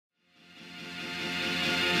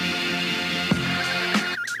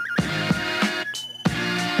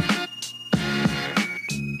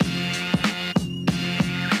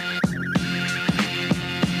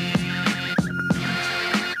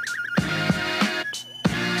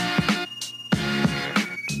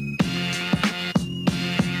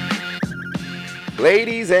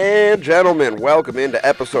Ladies and gentlemen, welcome into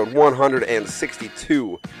episode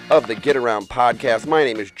 162 of the Get Around podcast. My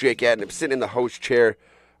name is G.O.A.T, and I'm sitting in the host chair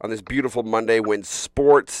on this beautiful Monday when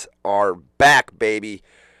sports are back, baby.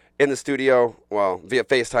 In the studio, well, via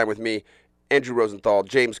FaceTime with me, Andrew Rosenthal,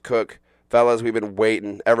 James Cook. Fellas, we've been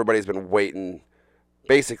waiting. Everybody's been waiting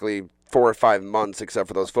basically 4 or 5 months, except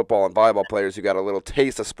for those football and volleyball players who got a little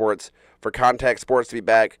taste of sports, for contact sports to be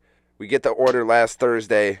back. We get the order last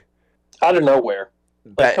Thursday. Out of nowhere.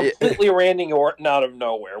 Like completely Randy Orton out of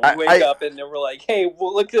nowhere. We wake up and then we're like, hey,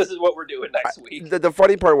 well, look, this is what we're doing next week. The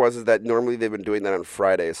funny part is that normally they've been doing that on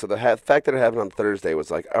Friday, so the fact that it happened on Thursday was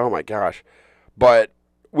like, oh my gosh. But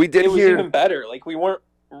we did hear... It was hear... even better. Like, we were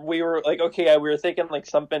like, okay, we were thinking like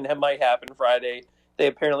something might happen Friday. They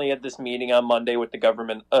apparently had this meeting on Monday with the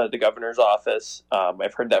governor's office.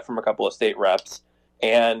 I've heard that from a couple of state reps.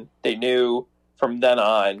 And they knew from then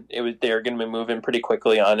on, they were going to be moving pretty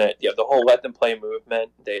quickly on it. Yeah, the whole let them play movement.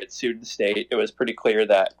 They had sued the state. It was pretty clear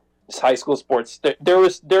that high school sports. There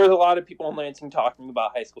was a lot of people in Lansing talking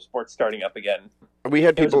about high school sports starting up again. It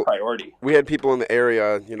was a priority. We had people in the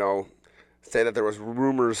area, say that there was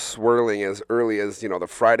rumors swirling as early as the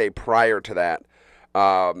Friday prior to that.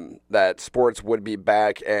 That sports would be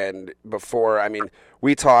back, and before.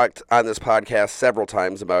 We talked on this podcast several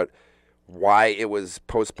times about why it was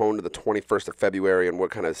postponed to the 21st of February and what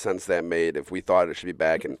kind of sense that made if we thought it should be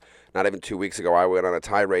back. And not even 2 weeks ago, I went on a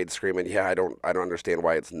tirade screaming, "Yeah, I don't understand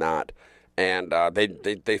why it's not." And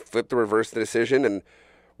they flipped the reverse the decision, and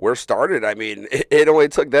we're started. It only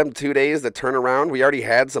took them 2 days to turn around. We already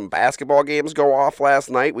had some basketball games go off last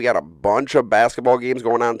night. We got a bunch of basketball games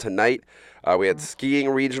going on tonight. We had skiing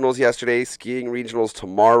regionals yesterday, skiing regionals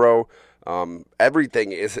tomorrow.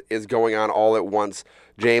 Everything is going on all at once.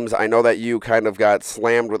 James, I know that you kind of got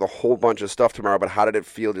slammed with a whole bunch of stuff tomorrow, but how did it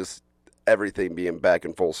feel just everything being back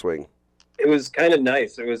in full swing? It was kind of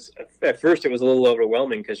nice. It was at first it was a little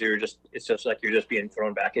overwhelming because it's just like you're just being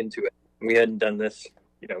thrown back into it. We hadn't done this,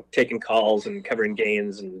 taking calls and covering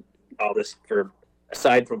games and all this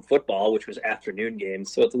aside from football, which was afternoon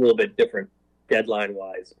games. So it's a little bit different deadline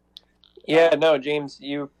wise. Yeah, no, James,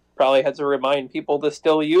 you probably had to remind people to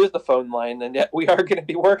still use the phone line, and yet we are going to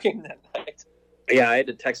be working that night. Yeah, I had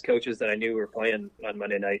to text coaches that I knew were playing on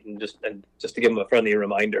Monday night and just to give them a friendly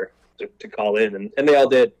reminder to call in, and they all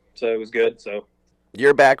did, so it was good. So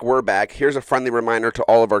you're back, we're back. Here's a friendly reminder to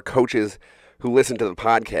all of our coaches who listen to the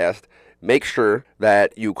podcast. Make sure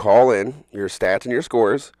that you call in your stats and your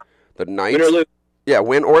scores. The night, win or lose. Yeah,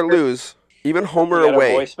 win or lose. Even home or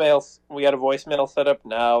away. We got a voicemail set up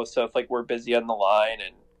now, so if we're busy on the line.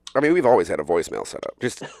 And we've always had a voicemail set up.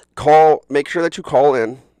 Just call, make sure that you call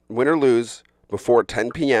in, win or lose, before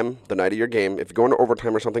 10 p.m. the night of your game. If you go into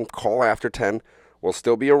overtime or something, call after 10. We'll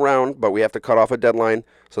still be around, but we have to cut off a deadline,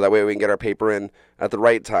 so that way we can get our paper in at the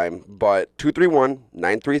right time. But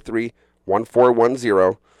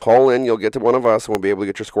 231-933-1410. Call in, you'll get to one of us, and we'll be able to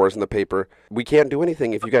get your scores in the paper. We can't do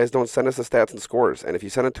anything if you guys don't send us the stats and scores. And if you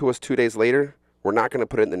send it to us 2 days later, we're not going to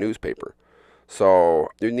put it in the newspaper. So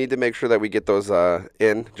you need to make sure that we get those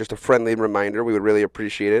in. Just a friendly reminder. We would really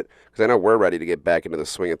appreciate it because I know we're ready to get back into the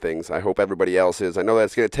swing of things. I hope everybody else is. I know that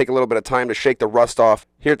it's going to take a little bit of time to shake the rust off.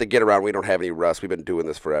 Here at the Get Around, we don't have any rust. We've been doing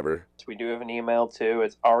this forever. We do have an email, too.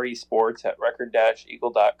 It's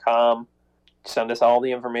resports@record-eagle.com. Send us all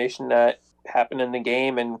the information that happened in the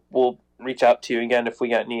game, and we'll reach out to you again if we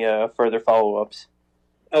got any further follow-ups.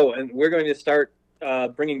 Oh, and we're going to start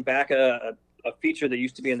bringing back a feature that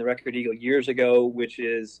used to be in the Record Eagle years ago, which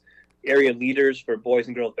is area leaders for boys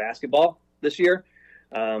and girls basketball this year.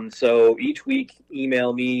 So each week,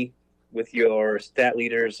 email me with your stat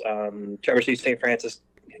leaders. Trevor C. St. Francis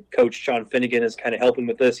coach Sean Finnegan is kind of helping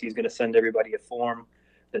with this. He's going to send everybody a form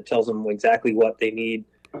that tells them exactly what they need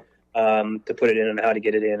to put it in and how to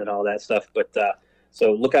get it in and all that stuff. But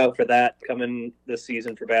so look out for that coming this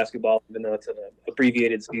season for basketball, even though it's an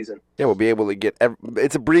abbreviated season. Yeah, we'll be able to get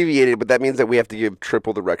it's abbreviated, but that means that we have to give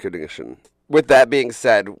triple the recognition. With that being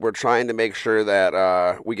said, we're trying to make sure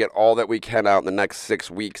that we get all that we can out in the next 6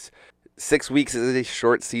 weeks. 6 weeks is a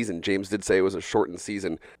short season. James did say it was a shortened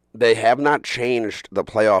season. They have not changed the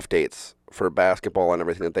playoff dates for basketball and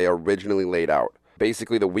everything that they originally laid out.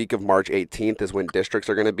 Basically, the week of March 18th is when districts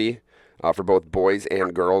are going to be for both boys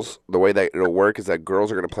and girls. The way that it'll work is that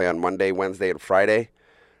girls are going to play on Monday, Wednesday, and Friday.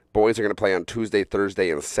 Boys are going to play on Tuesday,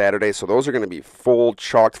 Thursday, and Saturday. So those are going to be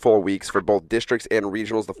chock full weeks for both districts and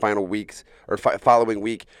regionals. The final weeks or following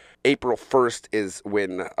week, April 1st is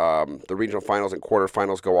when the regional finals and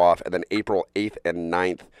quarterfinals go off, and then April 8th and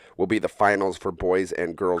 9th will be the finals for boys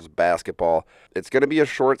and girls basketball. It's going to be a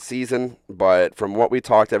short season, but from what we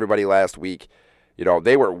talked to everybody last week,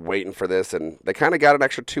 they were waiting for this, and they kind of got an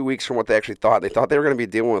extra 2 weeks from what they actually thought. They thought they were going to be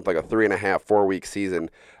dealing with like a 3.5, 4 week season.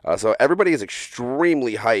 So everybody is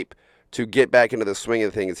extremely hype to get back into the swing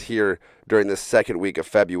of things here during this second week of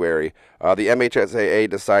February. The MHSAA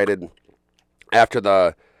decided after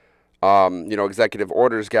the executive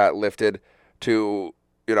orders got lifted to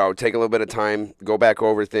take a little bit of time, go back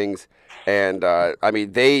over things, and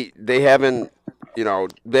they haven't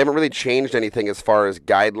really changed anything as far as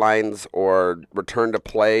guidelines or return to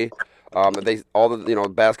play.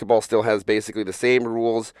 Basketball still has basically the same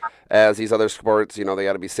rules as these other sports. They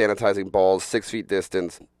got to be sanitizing balls, 6 feet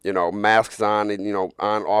distance, masks on, and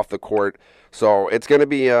on off the court. So it's gonna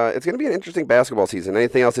be an interesting basketball season.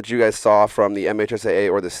 Anything else that you guys saw from the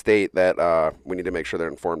MHSAA or the state that we need to make sure they're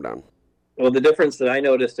informed on? Well, the difference that I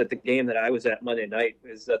noticed at the game that I was at Monday night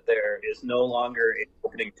is that there is no longer an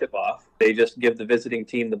opening tip-off. They just give the visiting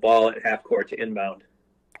team the ball at half court to inbound.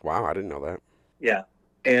 Wow, I didn't know that. Yeah,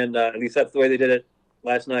 and at least that's the way they did it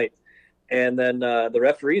last night. And then the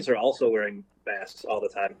referees are also wearing masks all the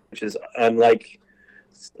time, which is unlike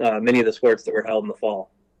many of the sports that were held in the fall,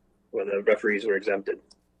 where the referees were exempted.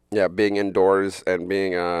 Yeah, being indoors and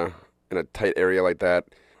being in a tight area like that.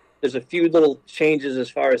 There's a few little changes as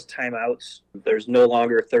far as timeouts. There's no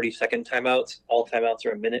longer 30-second timeouts. All timeouts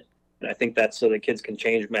are a minute. And I think that's so the kids can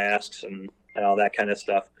change masks and all that kind of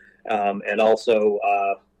stuff. And also,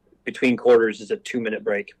 between quarters is a 2-minute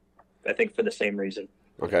break, I think, for the same reason.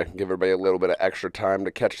 Okay, give everybody a little bit of extra time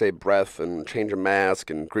to catch their breath and change a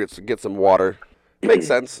mask and get some water. Makes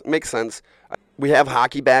sense. We have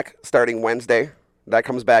hockey back starting Wednesday. That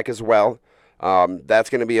comes back as well.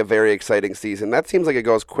 That's going to be a very exciting season. That seems like it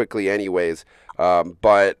goes quickly anyways.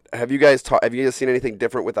 But have you guys seen anything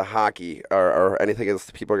different with the hockey or anything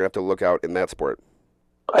else people are going to have to look out in that sport?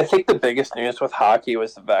 I think the biggest news with hockey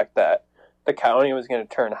was the fact that the county was going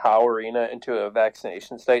to turn Howe Arena into a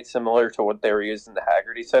vaccination site similar to what they were using the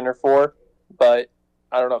Haggerty Center for. But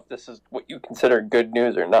I don't know if this is what you consider good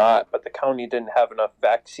news or not, but the county didn't have enough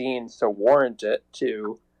vaccines to warrant it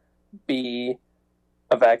to be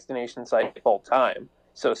a vaccination site full time.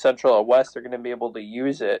 So Central and West are going to be able to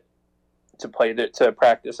use it to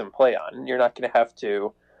practice and play on. You're not going to have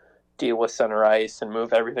to deal with center ice and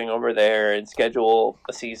move everything over there and schedule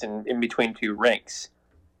a season in between two rinks.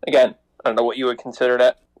 Again, I don't know what you would consider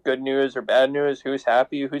that good news or bad news, who's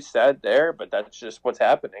happy, who's sad there, but that's just what's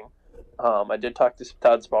happening. I did talk to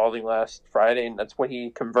Todd Spaulding last Friday, and that's what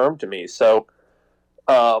he confirmed to me. So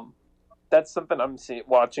that's something I'm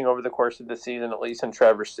watching over the course of the season, at least in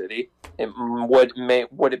Traverse City. Would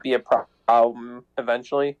it be a problem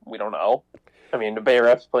eventually? We don't know. I mean, the Bay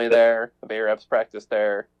Reps play there, the Bay Reps practice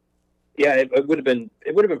there. Yeah, it would have been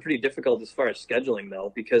pretty difficult as far as scheduling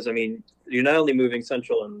though, because I mean, you're not only moving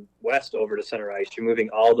Central and West over to center ice, you're moving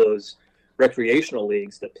all those recreational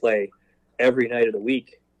leagues that play every night of the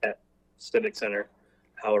week at Civic Center,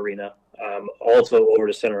 Howe Arena, also over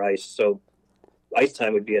to center ice. So ice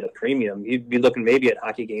time would be at a premium. You'd be looking maybe at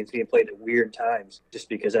hockey games being played at weird times, just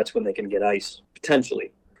because that's when they can get ice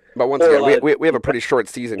potentially. But once again, we have a pretty short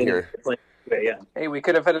season here. Yeah. Hey, we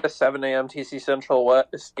could have had a 7 a.m. TC Central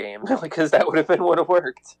West game because that would have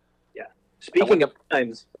worked. Yeah. Speaking of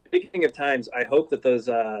times, I hope that those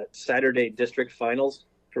Saturday district finals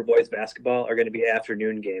for boys basketball are going to be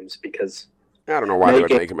afternoon games because I don't know why they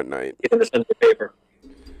would make them at night. In the Sunday paper.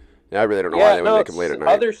 Yeah, I really don't know why they would make them late at night.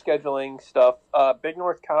 Other scheduling stuff. Big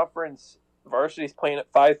North Conference varsity's playing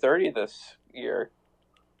at 5:30 this year.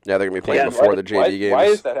 Yeah, they're going to be playing before the JV games. Why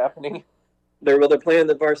is that happening? They're playing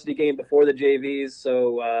the varsity game before the JVs,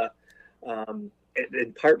 so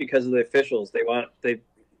in part because of the officials. They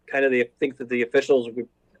think that the officials,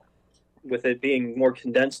 with it being more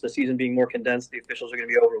condensed, the season being more condensed, the officials are going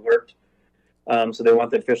to be overworked. So they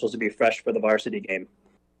want the officials to be fresh for the varsity game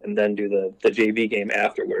and then do the JV game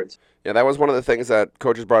afterwards. Yeah, that was one of the things that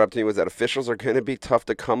coaches brought up to me was that officials are going to be tough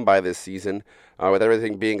to come by this season with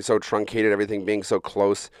everything being so truncated, everything being so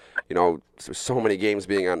close. So many games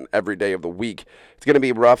being on every day of the week. It's going to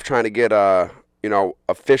be rough trying to get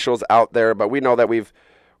officials out there, but we know that we've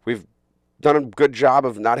done a good job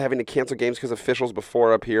of not having to cancel games because officials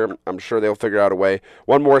before up here. I'm sure they'll figure out a way.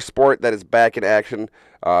 One more sport that is back in action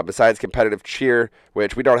besides competitive cheer,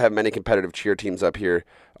 which we don't have many competitive cheer teams up here.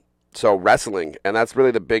 So wrestling, and that's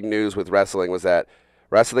really the big news with wrestling, was that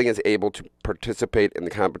wrestling is able to participate in the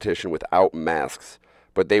competition without masks,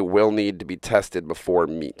 but they will need to be tested before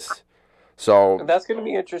meets. So and that's going to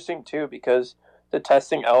be interesting too, because the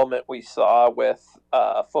testing element we saw with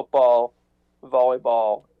football,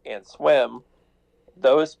 volleyball, and swim,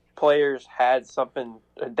 those players had something.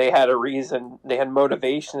 They had a reason. They had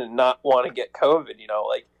motivation to not want to get COVID.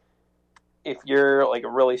 if you're like a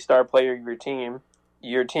really star player of your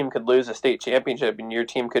team could lose a state championship and your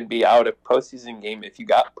team could be out a postseason game if you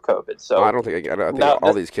got COVID. So I think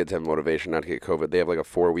all these kids have motivation not to get COVID. They have like a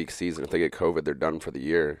 4-week season. If they get COVID, they're done for the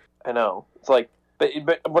year. I know. It's like, but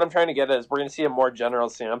what I'm trying to get at is we're going to see a more general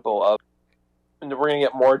sample of, and we're going to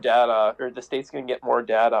get more data, or the state's going to get more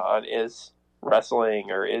data on is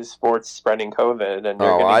wrestling or is sports spreading COVID, and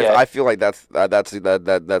I feel like that's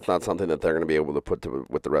not something that they're going to be able to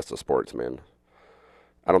put with the rest of sports, man.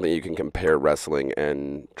 I don't think you can compare wrestling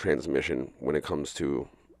and transmission when it comes to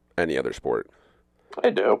any other sport.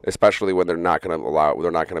 I do, especially when they're not going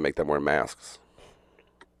to make them wear masks.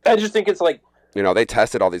 I just think it's like, they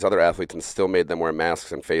tested all these other athletes and still made them wear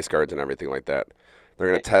masks and face guards and everything like that. They're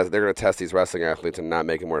going to test these wrestling athletes and not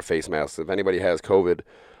make them wear face masks. If anybody has COVID,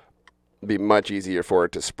 it'd be much easier for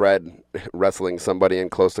it to spread wrestling somebody in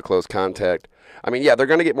close-to-close contact. I mean, yeah, they're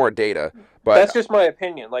going to get more data, but that's just my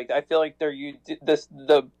opinion. Like, I feel like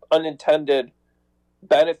the unintended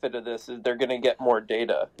benefit of this is they're going to get more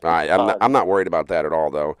data. I'm not worried about that at all,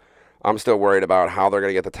 though. I'm still worried about how they're going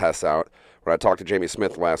to get the tests out. When I talked to Jamie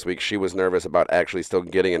Smith last week, she was nervous about actually still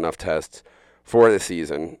getting enough tests for the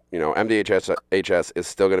season. MDHS is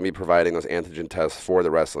still going to be providing those antigen tests for the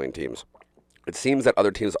wrestling teams. It seems that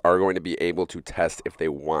other teams are going to be able to test if they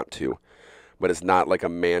want to, but it's not like a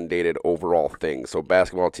mandated overall thing. So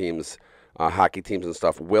basketball teams, hockey teams and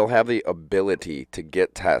stuff will have the ability to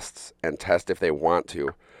get tests and test if they want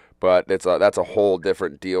to, but that's a whole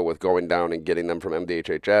different deal with going down and getting them from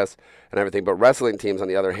MDHHS and everything. But wrestling teams, on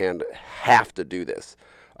the other hand, have to do this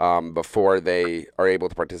before they are able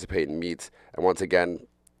to participate in meets. And once again,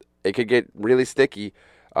 it could get really sticky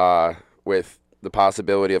with the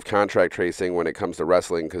possibility of contract tracing when it comes to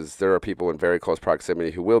wrestling, because there are people in very close proximity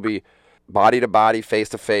who will be body to body, face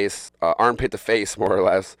to face, armpit to face, more or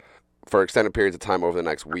less, for extended periods of time over the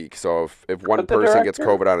next week. So if one person gets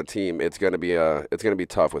COVID on a team, it's going to be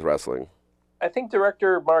tough with wrestling. I think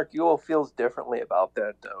Director Mark Ewell feels differently about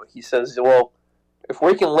that, though. He says, well, if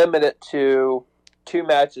we can limit it to 2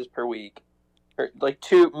 matches per week, or like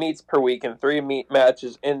 2 meets per week and 3 meet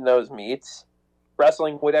matches in those meets,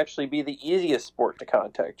 wrestling would actually be the easiest sport to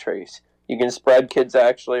contact trace. You can spread kids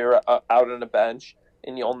actually out on a bench,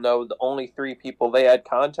 and you'll know the only 3 people they had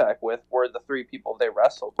contact with were the 3 people they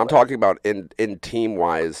wrestled with. I'm talking about in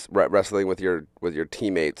team-wise, wrestling with your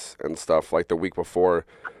teammates and stuff like the week before.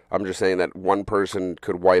 I'm just saying that one person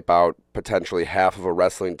could wipe out potentially half of a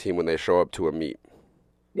wrestling team when they show up to a meet.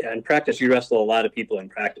 Yeah, in practice, you wrestle a lot of people in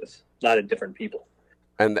practice, a lot of different people.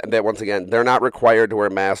 And that, once again, they're not required to wear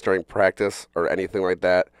masks during practice or anything like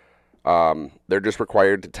that. They're just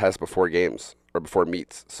required to test before games or before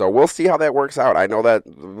meets. So we'll see how that works out. I know that's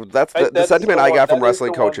the sentiment I got from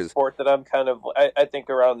wrestling coaches. Sport that I'm I think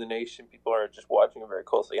around the nation, people are just watching it very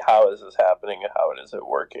closely. How is this happening and how is it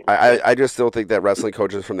working? I just still think that wrestling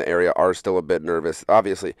coaches from the area are still a bit nervous.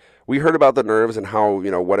 Obviously, we heard about the nerves and how,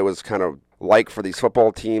 what it was kind of like for these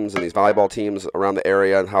football teams and these volleyball teams around the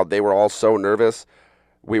area and how they were all so nervous.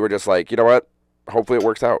 We were just like, you know what? Hopefully it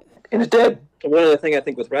works out. And it did. One other thing I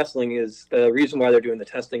think with wrestling is the reason why they're doing the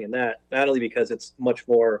testing in that, not only because it's much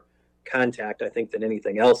more contact, I think, than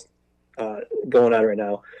anything else going on right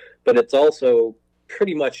now, but it's also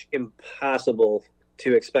pretty much impossible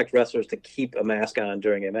to expect wrestlers to keep a mask on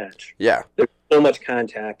during a match. Yeah. There's so much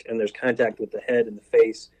contact, and there's contact with the head and the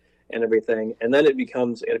face and everything. And then it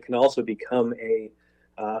can also become a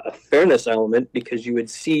fairness element, because you would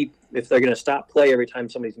see, if they're going to stop play every time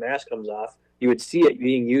somebody's mask comes off, you would see it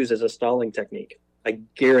being used as a stalling technique. I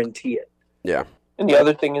guarantee it. Yeah. And the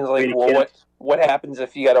other thing is, like, well, what happens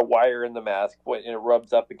if you got a wire in the mask and it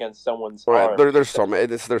rubs up against someone's arm? There's so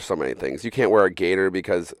many things. You can't wear a gaiter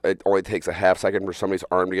because it only takes a half second for somebody's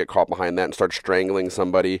arm to get caught behind that and start strangling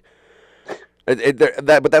somebody.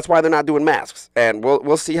 But that's why they're not doing masks. And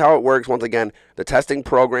we'll see how it works. Once again, the testing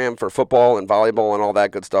program for football and volleyball and all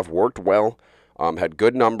that good stuff worked well. Had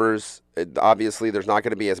good numbers. Obviously, there's not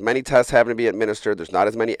going to be as many tests having to be administered. There's not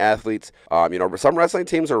as many athletes. Some wrestling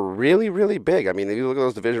teams are really, really big. I mean, if you look at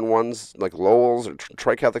those Division Ones, like Lowell's or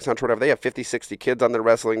Tri-Catholic Central, whatever, they have 50, 60 kids on their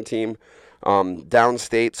wrestling team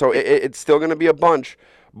downstate. So it's still going to be a bunch,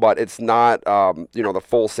 but it's not, the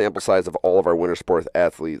full sample size of all of our winter sports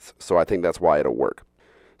athletes. So I think that's why it'll work.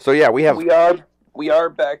 So, yeah, we are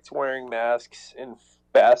back to wearing masks in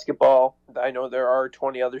basketball. I know there are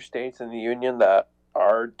 20 other states in the union that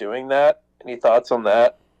are doing that. Any thoughts on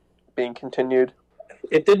that being continued?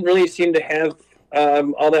 It didn't really seem to have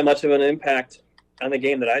all that much of an impact on the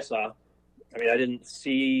game that I saw. I mean, I didn't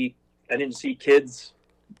see kids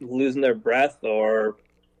losing their breath or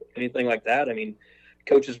anything like that. I mean,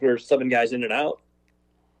 coaches were subbing guys in and out.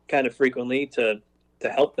 kind of frequently to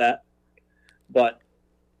help that. But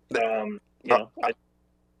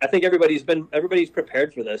I think everybody's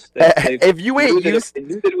prepared for this. If you ain't used, they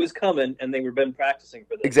knew that it was coming, and they've been practicing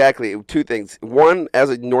for this. Exactly. Two things. One, as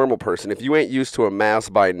a normal person, if you ain't used to a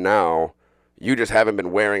mask by now, you just haven't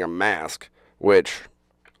been wearing a mask, which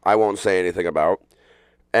I won't say anything about.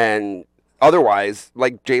 And otherwise,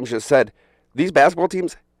 like James just said, these basketball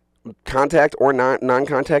teams, contact or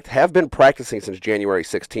non-contact, have been practicing since January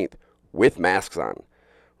 16th with masks on,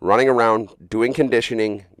 running around, doing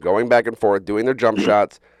conditioning, going back and forth, doing their jump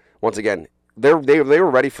shots. Once again, they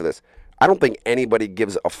were ready for this. I don't think anybody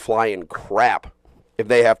gives a flying crap if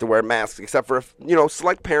they have to wear masks, except for,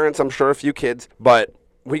 select parents, I'm sure a few kids. But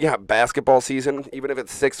we got basketball season, even if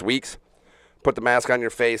it's 6 weeks. Put the mask on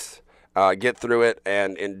your face, get through it,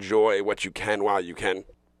 and enjoy what you can while you can.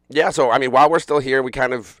 Yeah, so, while we're still here, we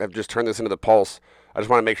kind of have just turned this into the Pulse. I just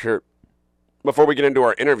want to make sure, before we get into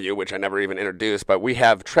our interview, which I never even introduced, but we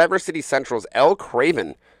have Traverse City Central's Elle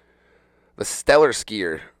Craven, the stellar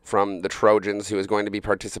skier from the Trojans, who is going to be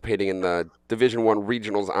participating in the Division I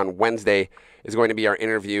regionals on Wednesday, is going to be our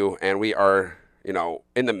interview, and we are,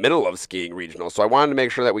 in the middle of skiing regionals. So I wanted to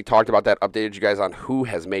make sure that we talked about that, updated you guys on who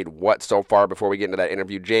has made what so far before we get into that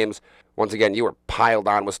interview. James, once again, you were piled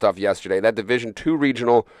on with stuff yesterday. That Division II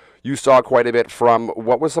regional, you saw quite a bit from.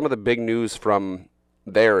 What was some of the big news from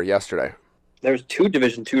there yesterday? There was 2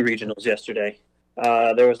 Division II regionals yesterday.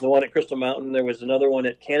 There was the one at Crystal Mountain. There was another one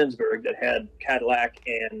at Cannonsburg that had Cadillac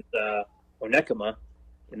and Onekama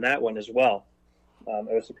in that one as well. I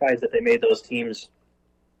was surprised that they made those teams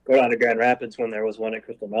go down to Grand Rapids when there was one at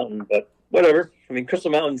Crystal Mountain, but whatever.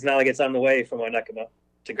 Crystal Mountain's not like it's on the way from Onekama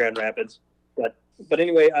to Grand Rapids. But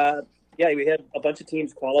anyway, we had a bunch of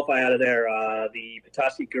teams qualify out of there. The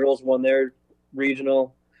Petoskey girls won their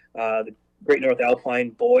regional. The Great North Alpine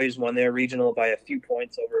boys won their regional by a few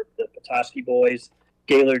points over the Petoskey boys.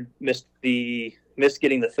 Gaylord missed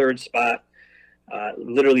getting the 3rd spot,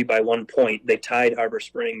 literally by 1 point. They tied Harbor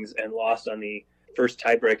Springs and lost on the first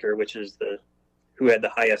tiebreaker, which is who had the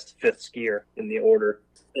highest 5th skier in the order.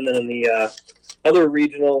 And then in the other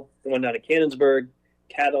regional, the one down at Cannonsburg,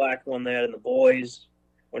 Cadillac won that in the boys.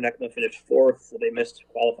 Onekama finished 4th, so they missed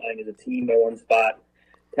qualifying as a team by 1 spot.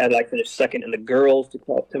 Cadillac finished 2nd in the girls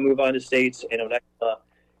to move on to states, and Onekama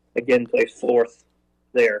again placed 4th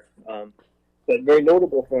there. But very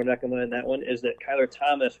notable for Onekama in that one is that Kyler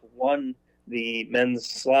Thomas won the men's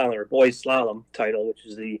slalom or boys slalom title, which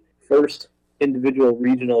is the first individual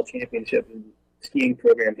regional championship in skiing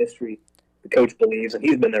program history, the coach believes, and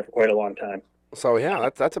he's been there for quite a long time. So yeah,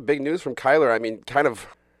 that's a big news from Kyler.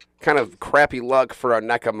 Kind of crappy luck for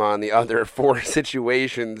Onekama on the other 4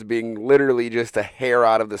 situations, being literally just a hair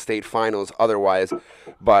out of the state finals otherwise.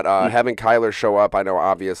 But having Kyler show up, I know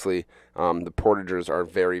obviously the Portagers are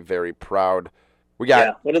very, very proud.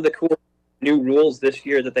 One of the cool new rules this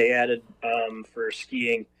year that they added for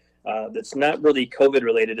skiing that's not really COVID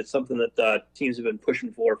related. It's something that teams have been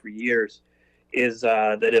pushing for years. Is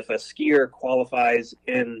that if a skier qualifies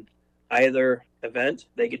in either event,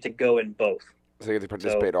 they get to go in both. So you get to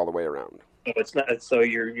participate all the way around. So it's not. So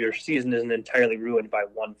your season isn't entirely ruined by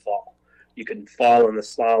one fall. You can fall in the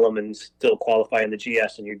slalom and still qualify in the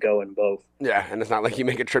GS, and you go in both. Yeah, and it's not like you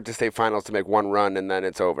make a trip to state finals to make one run and then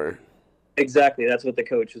it's over. Exactly. That's what the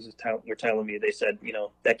coaches were telling me. They said,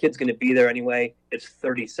 that kid's going to be there anyway. It's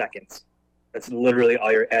 30 seconds. That's literally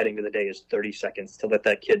all you're adding to the day is 30 seconds to let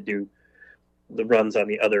that kid do the runs on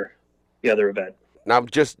the other event. Now,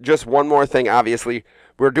 just one more thing. Obviously,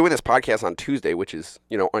 we're doing this podcast on Tuesday, which is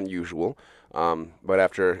unusual. But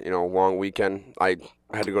after a long weekend, I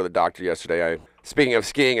had to go to the doctor yesterday. Speaking of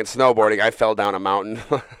skiing and snowboarding, I fell down a mountain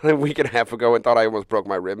a week and a half ago and thought I almost broke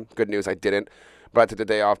my rib. Good news, I didn't. But I took the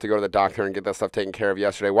day off to go to the doctor and get that stuff taken care of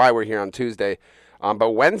yesterday. Why we're here on Tuesday.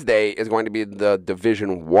 But Wednesday is going to be the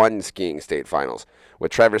Division I skiing state finals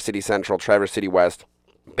with Traverse City Central, Traverse City West,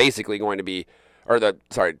 basically going to be,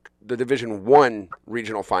 the Division I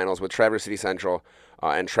regional finals with Traverse City Central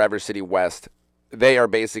and Traverse City West. They are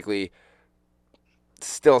basically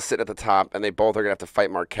still sitting at the top, and they both are going to have to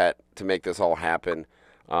fight Marquette to make this all happen.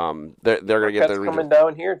 They're going to get the region coming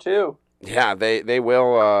down here too. Yeah, they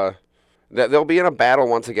will. They'll be in a battle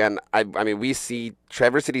once again. I mean, we see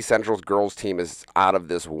Traverse City Central's girls team is out of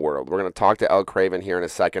this world. We're going to talk to Elle Craven here in a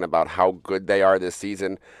second about how good they are this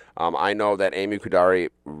season. I know that Amy Kudari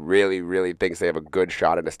really, really thinks they have a good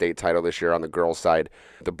shot at a state title this year on the girls' side.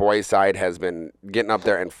 The boys' side has been getting up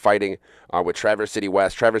there and fighting with Traverse City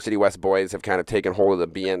West. Traverse City West boys have kind of taken hold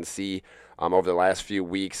of the BNC over the last few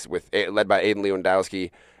weeks, led by Aiden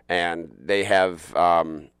Lewandowski, and they have,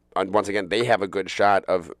 once again, they have a good shot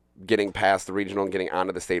of getting past the regional and getting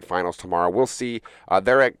onto the state finals tomorrow. We'll see.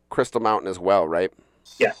 They're at Crystal Mountain as well, right?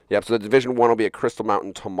 Yeah. Yep, so the Division 1 will be at Crystal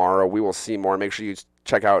Mountain tomorrow. We will see more. Make sure you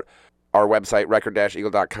check out our website,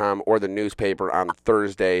 record-eagle.com, or the newspaper on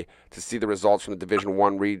Thursday to see the results from the Division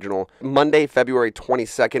 1 regional. Monday, February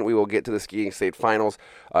 22nd, we will get to the skiing state finals.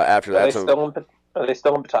 After that, Are they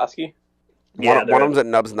still in Petoskey? One of them's at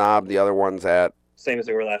Nubs Knob, the other one's at... Same as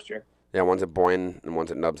they were last year. Yeah, one's at Boyne and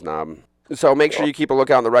one's at Nubs Knob. So make sure you keep a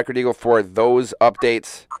lookout on the Record Eagle for those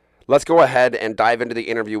updates. Let's go ahead and dive into the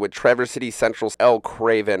interview with Traverse City Central's Elle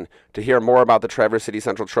Craven to hear more about the Traverse City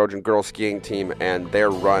Central Trojan girls skiing team and their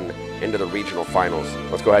run into the regional finals.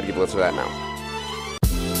 Let's go ahead and give a listen to that now.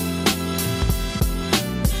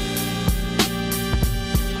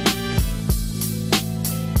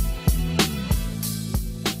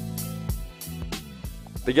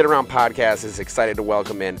 The Get Around Podcast is excited to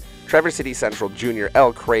welcome in Traverse City Central Junior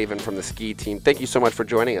Elle Craven from the ski team. Thank you so much for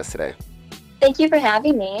joining us today. Thank you for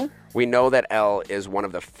having me. We know that Elle is one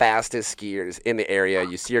of the fastest skiers in the area.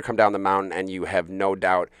 You see her come down the mountain, and you have no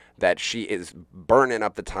doubt that she is burning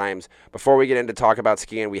up the times. Before we get into talk about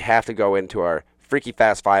skiing, we have to go into our Freaky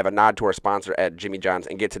Fast Five, a nod to our sponsor at Jimmy John's,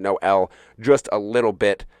 and get to know Elle just a little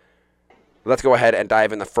bit. Let's go ahead and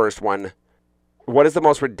dive in the first one. What is the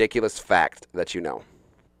most ridiculous fact that you know?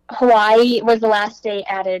 Hawaii was the last state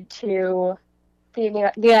added to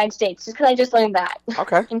the United States, just because I just learned that.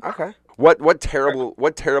 Okay. What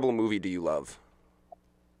terrible movie do you love?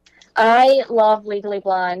 I love Legally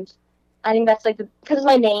Blonde. I think that's because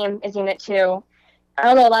my name is in it too. I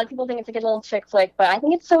don't know, a lot of people think it's like a little chick flick, but I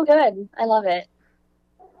think it's so good. I love it.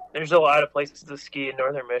 There's a lot of places to ski in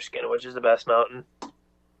northern Michigan. Which is the best mountain?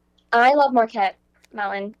 I love Marquette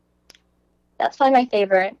Mountain. That's probably my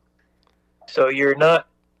favorite. So you're mad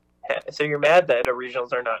that the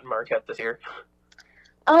regionals are not in Marquette this year?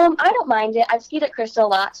 I don't mind it. I've skied at Crystal a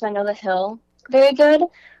lot, so I know the hill very good.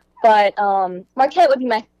 But Marquette would be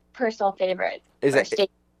my personal favorite. Is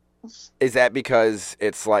that because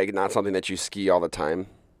it's like not something that you ski all the time?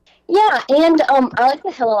 Yeah, and I like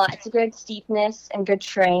the hill a lot. It's a good steepness and good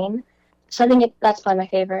terrain. So I think that's probably my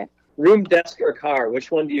favorite. Room, desk, or car?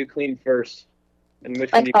 Which one do you clean first? And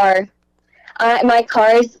which my car. My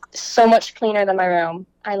car is so much cleaner than my room.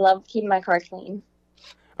 I love keeping my car clean.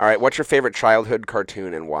 All right, what's your favorite childhood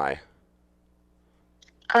cartoon and why?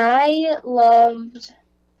 I loved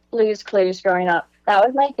Blue's Clues growing up. That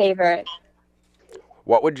was my favorite.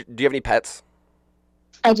 Do you have any pets?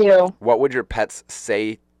 I do. What would your pets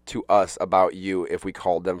say to us about you if we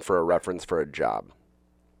called them for a reference for a job?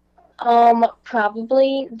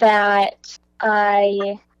 Probably that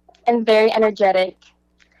I am very energetic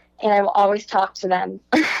and I will always talk to them.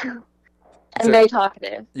 I'm very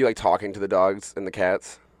talkative. You like talking to the dogs and the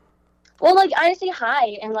cats? Well, I say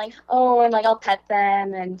hi and I'll pet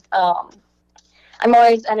them and I'm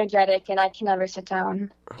always energetic and I can never sit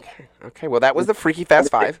down. Okay. Well, that was the Freaky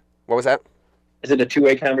Fast Five. What was that? Is it a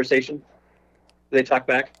two-way conversation? Do they talk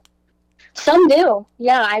back? Some do.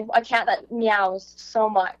 Yeah, I have a cat that meows so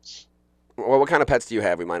much. Well, what kind of pets do you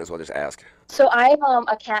have? We might as well just ask. So I have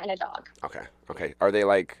a cat and a dog. Okay. Are they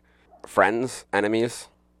like friends, enemies?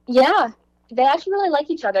 Yeah. They actually really like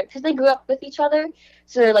each other because they grew up with each other,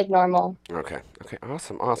 so they're like normal. Okay,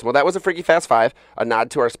 awesome. Well, that was a Freaky Fast Five, a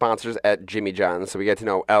nod to our sponsors at Jimmy John's, so we get to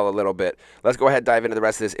know Elle a little bit. Let's go ahead and dive into the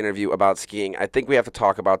rest of this interview about skiing. I think we have to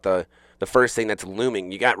talk about the first thing that's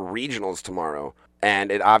looming. You got regionals tomorrow,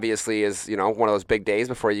 and it obviously is one of those big days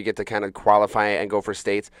before you get to kind of qualify and go for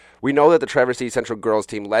states. We know that the Traverse City Central girls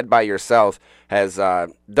team, led by yourself, has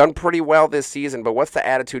done pretty well this season, but what's the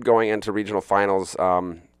attitude going into regional finals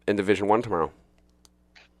in Division 1 tomorrow?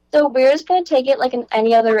 So we're just going to take it like in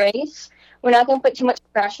any other race. We're not going to put too much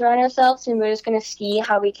pressure on ourselves, and we're just going to ski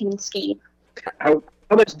how we can ski. How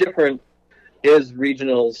much different is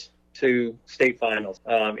regionals to state finals?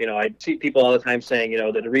 I see people all the time saying,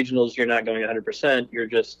 that the regionals, you're not going 100%. You're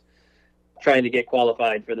just trying to get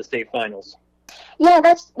qualified for the state finals. Yeah,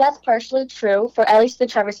 that's partially true for at least the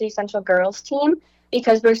Traverse City Central girls team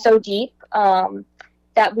because we're so deep.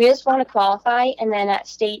 That we just want to qualify, and then at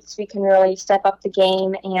states we can really step up the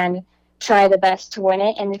game and try the best to win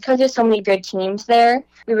it. And because there's so many good teams there,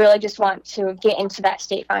 we really just want to get into that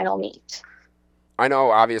state final meet. I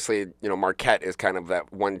know, obviously, Marquette is kind of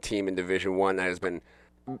that one team in Division 1 that has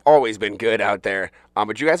always been good out there.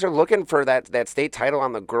 But you guys are looking for that state title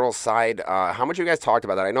on the girls' side. How much you guys talked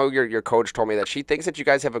about that? I know your coach told me that she thinks that you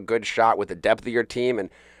guys have a good shot with the depth of your team, and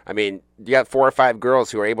I mean, you got 4 or 5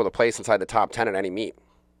 girls who are able to place inside the top 10 at any meet.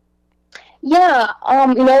 Yeah,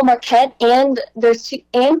 Marquette and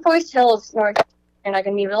Forest Hills North are going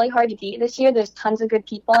to be really hard to beat this year. There's tons of good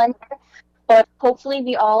people in there. But hopefully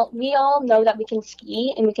we all know that we can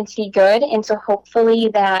ski and we can ski good, and so hopefully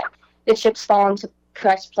that the chips fall into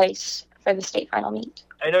correct place for the state final meet.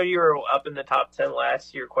 I know you were up in the top 10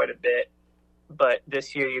 last year quite a bit, but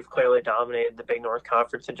this year you've clearly dominated the Big North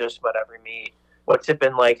Conference in just about every meet. What's it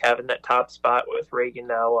been like having that top spot with Reagan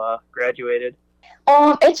now graduated?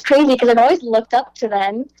 It's crazy because I've always looked up to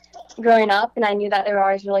them growing up, and I knew that they were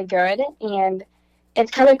always really good. And it's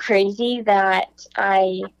kind of crazy that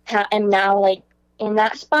I am now like in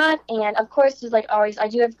that spot. And of course, there's like always I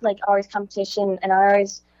do have like always competition, and I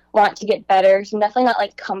always want to get better. So I'm definitely not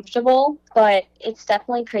like comfortable, but it's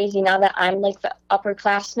definitely crazy now that I'm like the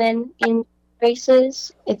upperclassman in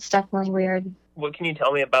races. It's definitely weird. What can you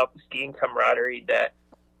tell me about the skiing camaraderie that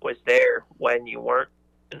was there when you weren't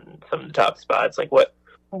in some of the top spots? Like what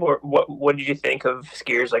did you think of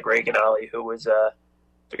skiers like Reagan Ollie, who was a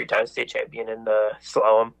 3-time state champion in the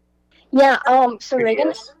slalom? Yeah, so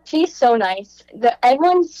Reagan, she's so nice.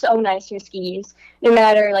 Everyone's so nice who skis, no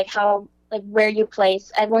matter like how like where you place.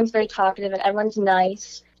 Everyone's very talkative and everyone's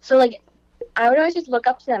nice. So like I would always just look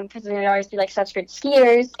up to them because they would always be like such good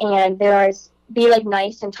skiers, and they would always be like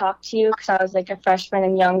nice and talk to you because I was like a freshman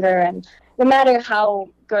and younger. And no matter how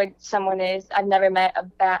good someone is, I've never met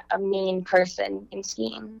a mean person in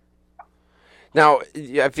skiing. Now,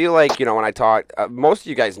 I feel like, when I talk, most of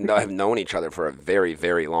you guys have known each other for a very,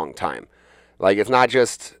 very long time. Like, it's not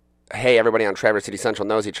just, hey, everybody on Traverse City Central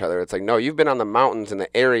knows each other. It's like, no, you've been on the mountains in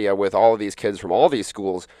the area with all of these kids from all these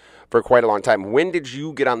schools for quite a long time. When did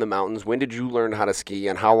you get on the mountains? When did you learn how to ski?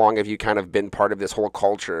 And how long have you kind of been part of this whole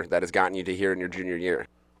culture that has gotten you to here in your junior year?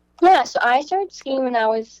 Yeah, so I started skiing when I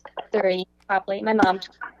was 3, probably. My mom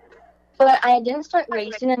taught me. But I didn't start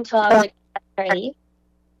racing until I was like 7 or 8.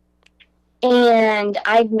 And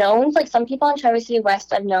I've known, like, some people on Traverse City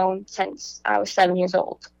West I've known since I was 7 years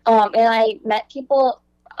old. And I met people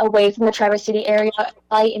away from the Traverse City area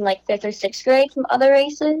in, like, 5th or 6th grade from other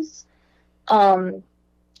races. So,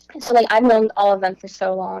 like, I've known all of them for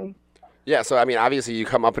so long. Yeah, so, I mean, obviously you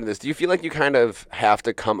come up into this. Do you feel like you kind of have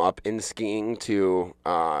to come up in skiing to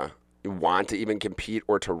want to even compete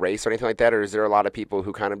or to race or anything like that? Or is there a lot of people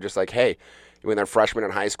who kind of just like, hey, when they're freshmen in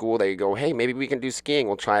high school, they go, hey, maybe we can do skiing.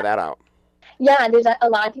 We'll try that out. Yeah, there's a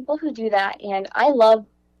lot of people who do that, and I love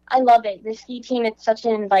it. The ski team, it's such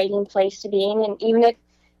an inviting place to be in, and even if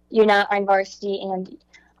you're not on varsity and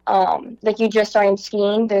like you just started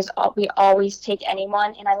skiing, we always take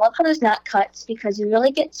anyone, and I love how there's not cuts because you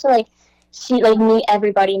really get to like see like meet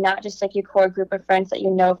everybody, not just like your core group of friends that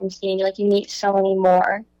you know from skiing. Like you meet so many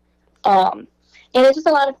more, and it's just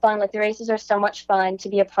a lot of fun. Like the races are so much fun to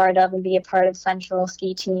be a part of and be a part of Central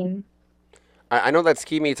Ski Team. I know that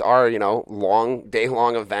ski meets are, long,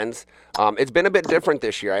 day-long events. It's been a bit different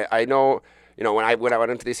this year. I know, when I went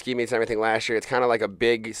into these ski meets and everything last year, it's kind of like a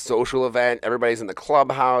big social event. Everybody's in the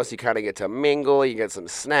clubhouse. You kind of get to mingle. You get some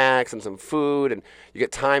snacks and some food, and you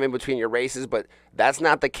get time in between your races. But that's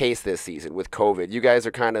not the case this season with COVID. You guys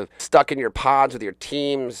are kind of stuck in your pods with your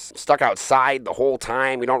teams, stuck outside the whole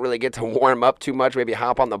time. You don't really get to warm up too much, maybe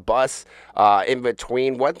hop on the bus in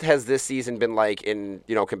between. What has this season been like in,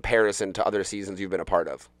 comparison to other seasons you've been a part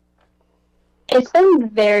of? It's been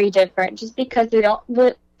very different just because we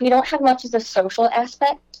don't have much of the social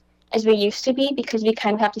aspect as we used to be because we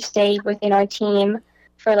kind of have to stay within our team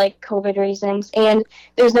for like COVID reasons. And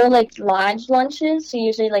there's no like lodge lunches, so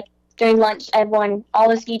usually like during lunch, all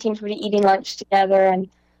the ski teams would be eating lunch together, and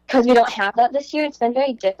because we don't have that this year, it's been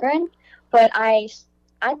very different. But I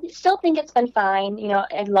still think it's been fine.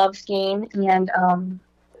 I love skiing, and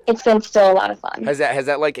it's been still a lot of fun. Has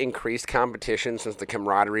that like increased competition since the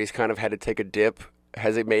camaraderie's kind of had to take a dip?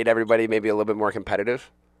 Has it made everybody maybe a little bit more competitive?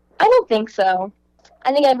 I don't think so.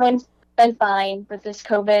 I think everyone's been fine with this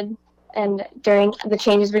COVID and during the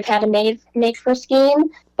changes we've had to make for skiing,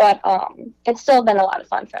 but it's still been a lot of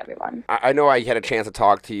fun for everyone. I know I had a chance to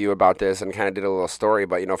talk to you about this and kind of did a little story,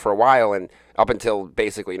 but for a while and up until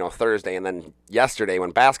basically Thursday and then yesterday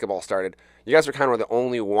when basketball started, you guys were kind of the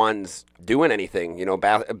only ones doing anything.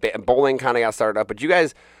 Bowling kind of got started up, but you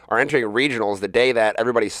guys are entering regionals the day that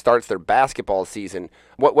everybody starts their basketball season.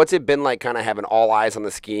 What's it been like kind of having all eyes on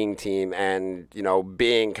the skiing team and,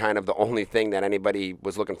 being kind of the only thing that anybody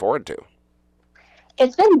was looking forward to?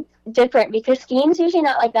 It's been different because skiing's usually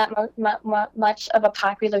not like that much of a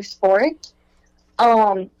popular sport.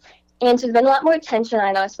 And so there's been a lot more attention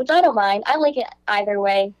on us, which I don't mind. I like it either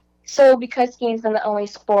way. So because skiing's been the only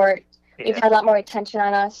sport, we've had a lot more attention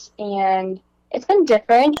on us, and it's been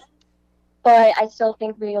different, but I still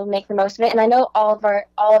think we'll make the most of it. And I know all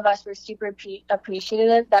of us were super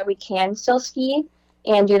appreciative that we can still ski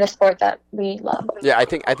and do the sport that we love. Yeah, I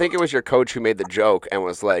think it was your coach who made the joke and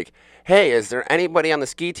was like, "Hey, is there anybody on the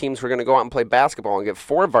ski teams who are going to go out and play basketball and get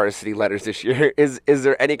 4 varsity letters this year?" Is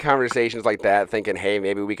there any conversations like that, thinking, "Hey,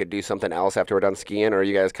 maybe we could do something else after we're done skiing," or are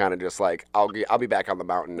you guys kind of just like, "I'll be back on the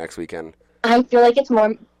mountain next weekend"? I feel like it's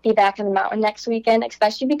more be back on the mountain next weekend,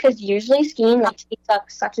 especially because usually skiing like takes up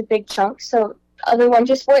such a big chunk. So other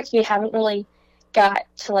winter sports we haven't really got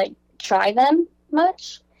to like try them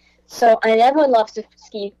much. So and everyone loves to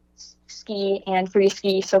ski and free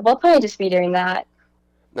ski. So we'll probably just be doing that.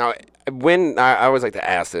 Now, when I always like to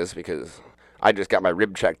ask this because I just got my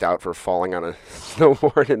rib checked out for falling on a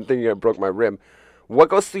snowboard and thinking I broke my rib. What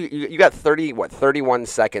goes through you got 31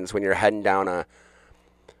 seconds when you're heading down a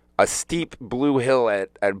steep blue hill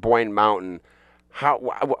at Boyne Mountain.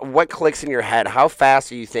 What clicks in your head? How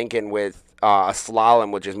fast are you thinking with a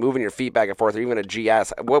slalom, which is moving your feet back and forth, or even a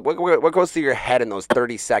GS? What goes through your head in those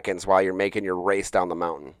 30 seconds while you're making your race down the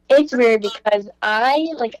mountain? It's weird because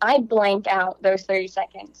I blank out those 30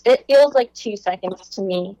 seconds. It feels like 2 seconds to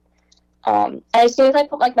me. As soon as I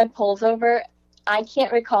put like my poles over, I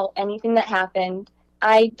can't recall anything that happened.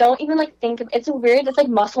 I don't even like think of it's like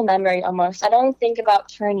muscle memory almost. I don't think about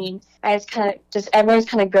turning. I just everyone's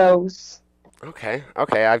kind of goes. Okay.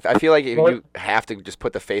 I feel like you have to just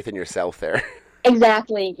put the faith in yourself there.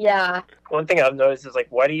 Exactly. Yeah. One thing I've noticed is like,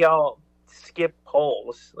 why do y'all skip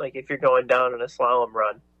poles? Like, if you're going down in a slalom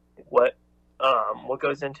run, what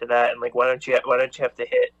goes into that? And like, why don't you have to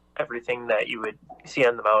hit everything that you would see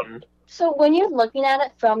on the mountain? So when you're looking at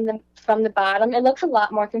it from the bottom, it looks a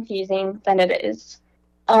lot more confusing than it is.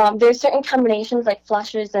 There's certain combinations like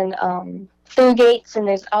flushes and through gates, and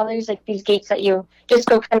there's others like these gates that you just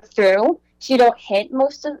go kind of through, so you don't hit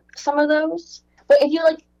some of those. But if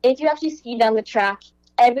you actually ski down the track,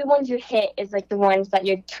 every one you hit is like the ones that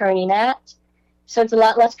you're turning at, so it's a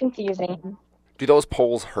lot less confusing. Do those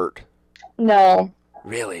poles hurt? No.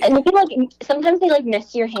 Really? And you can sometimes they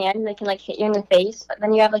miss your hand and they can hit you in the face, but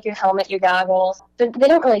then you have your helmet, your goggles. They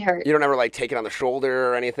don't really hurt. You don't ever take it on the shoulder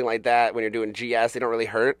or anything like that when you're doing GS. They don't really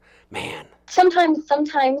hurt, man.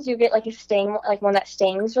 Sometimes you get a sting, one that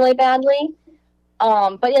stings really badly.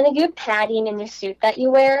 But then you have padding in your suit that you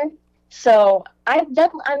wear. So I'm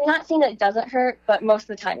not saying that it doesn't hurt, but most of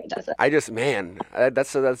the time it doesn't.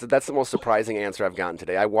 That's the most surprising answer I've gotten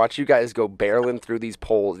today. I watch you guys go barreling through these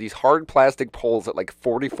poles, these hard plastic poles at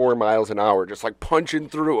 44 miles an hour, just punching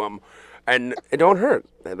through them, and it don't hurt.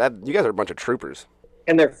 You guys are a bunch of troopers.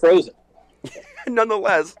 And they're frozen.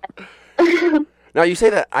 Nonetheless. Now you say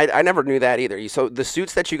that I never knew that either. So the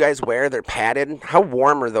suits that you guys wear, they're padded. How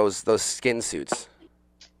warm are those skin suits?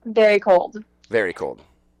 Very cold. Very cold.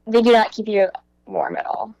 They do not keep you warm at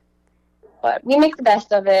all. But we make the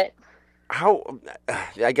best of it.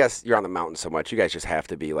 I guess you're on the mountain so much. You guys just have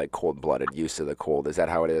to be cold-blooded, used to the cold. Is that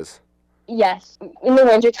how it is? Yes. In the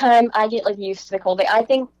wintertime, I get used to the cold. I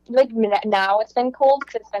think now it's been cold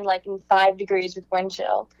because it's been in 5 degrees with wind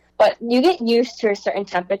chill. But you get used to a certain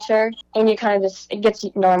temperature, and you kind of it gets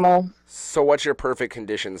normal. So what's your perfect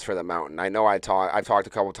conditions for the mountain? I know I've talked a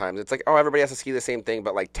couple times. It's everybody has to ski the same thing,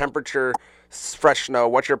 but temperature, fresh snow,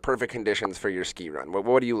 what's your perfect conditions for your ski run?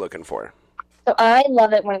 What are you looking for? So I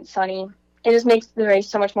love it when it's sunny. It just makes the race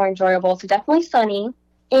so much more enjoyable. So definitely sunny.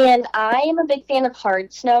 And I am a big fan of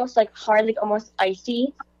hard snow. So hard, almost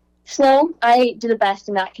icy snow. I do the best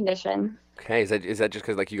in that condition. Okay, is that just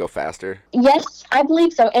because you go faster? Yes, I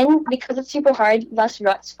believe so. And because it's super hard, less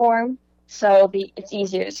ruts form, so it's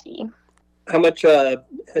easier to ski. How much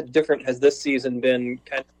different has this season been?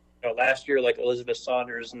 Kind of, last year, Elizabeth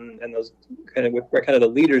Saunders and those we're kind of the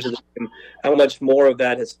leaders of the team. How much more of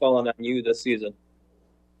that has fallen on you this season?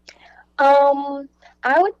 I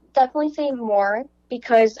would definitely say more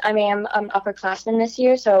because I am an upperclassman this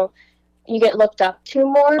year, so you get looked up to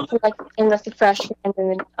more. In the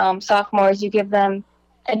freshmen and sophomores, you give them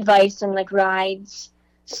advice and rides.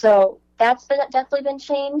 So that's definitely been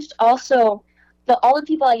changed. Also, all the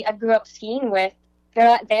people I grew up skiing with, they're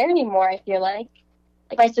not there anymore. I feel like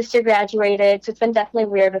my sister graduated, so it's been definitely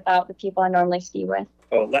weird without the people I normally ski with.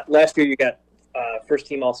 Oh, last year you got first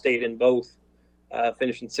team All-State in both,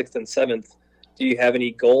 finishing 6th and 7th. Do you have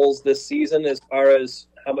any goals this season as far as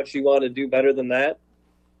how much you want to do better than that?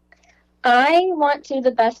 I want to do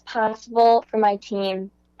the best possible for my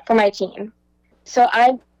team. So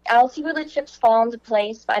I'll see where the chips fall into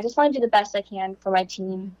place, but I just want to do the best I can for my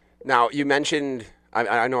team. Now, you mentioned,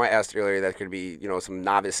 I know I asked earlier that could be, some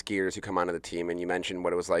novice skiers who come onto the team, and you mentioned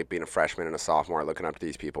what it was like being a freshman and a sophomore looking up to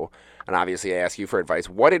these people. And obviously I ask you for advice.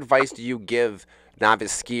 What advice do you give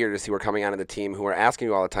novice skiers who are coming onto the team who are asking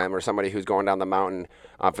you all the time, or somebody who's going down the mountain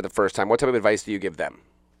for the first time? What type of advice do you give them?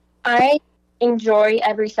 I enjoy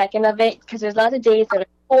every second of it because there's lots of days that are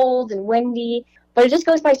cold and windy, but it just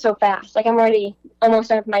goes by so fast. Like I'm already almost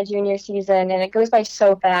done with my junior season, and it goes by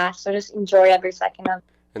so fast. So just enjoy every second of it.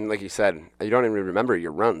 And like you said, you don't even remember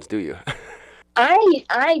your runs, do you?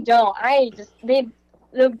 I don't.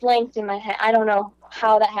 They're blanked in my head. I don't know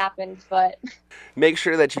how that happens, but Make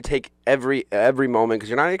sure that you take every moment because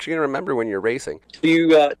you're not actually going to remember when you're racing. Do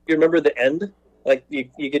you remember the end? Like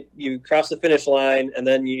you cross the finish line, and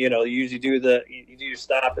then you usually do you do your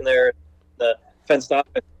stop in there, the fenced off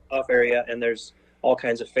area, and there's all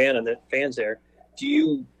kinds of fans there. Do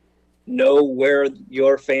you know where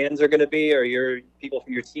your fans are going to be, or your people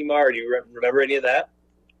from your team are? Or do you remember any of that?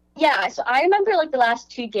 yeah. So I remember like the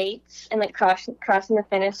last two gates and like crossing the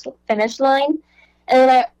finish line, and then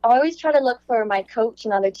I always try to look for my coach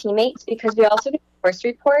and other teammates because we also get course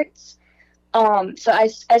reports. So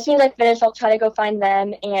as soon as I finish, I'll try to go find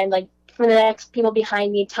them and like for the next people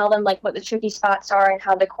behind me, tell them like what the tricky spots are and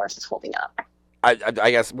how the course is holding up. I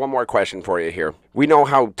guess one more question for you here. We know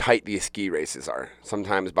how tight these ski races are.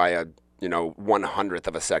 Sometimes by a 1/100th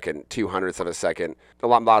of a second, 2/100ths of a second.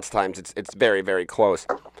 Lots of times it's very, very close.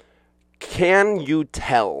 Can you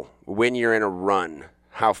tell when you're in a run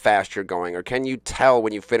how fast you're going, or can you tell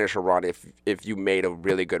when you finish a run if you made a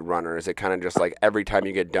really good run, or is it kind of just like every time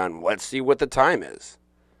you get done, let's see what the time is?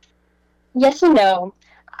 Yes and no.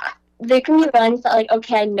 There can be runs that like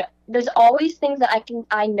okay, no, there's always things that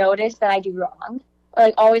I notice that I do wrong,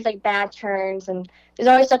 like always like bad turns, and there's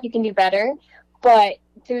always stuff you can do better. But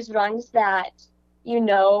there's runs that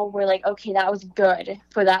we're like okay, that was good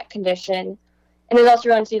for that condition, and there's also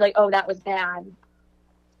runs you're like oh that was bad.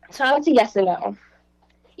 So I would say yes and no.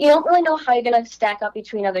 You don't really know how you're gonna stack up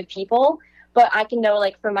between other people, but I can know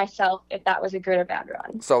like for myself if that was a good or bad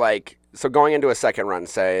run. So going into a second run,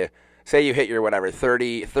 say you hit your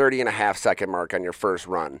 30 and a half second mark on your first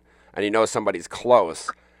run, and you know somebody's close.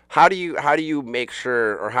 How do you make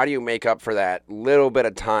sure, or how do you make up for that little bit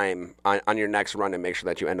of time on your next run and make sure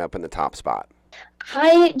that you end up in the top spot?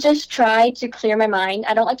 I just try to clear my mind.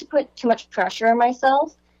 I don't like to put too much pressure on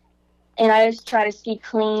myself, and I just try to ski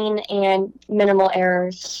clean and minimal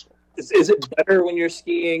errors. Is it better when you're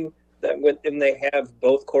skiing that when they have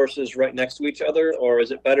both courses right next to each other, or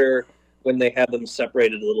is it better when they have them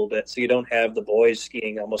separated a little bit so you don't have the boys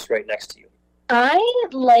skiing almost right next to you? I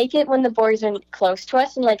like it when the boys are close to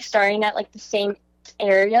us and like starting at like the same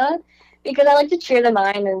area because I like to cheer them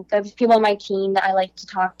on and there's people on my team that I like to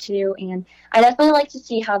talk to and I definitely like to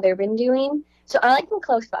see how they've been doing. So I like them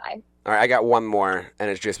close by. All right, I got one more, and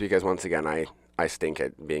it's just because once again I stink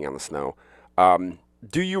at being on the snow.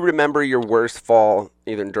 Do you remember your worst fall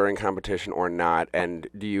either during competition or not? And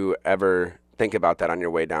do you ever think about that on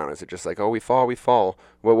your way down? Is it just like, oh, we fall?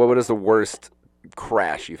 What is the worst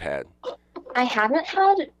crash you've had? I haven't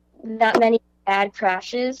had that many bad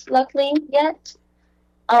crashes, luckily, yet.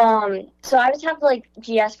 So I just have like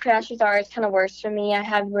GS crashes are kind of worse for me. I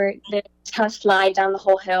had where they just kind of slide down the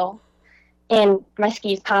whole hill, and my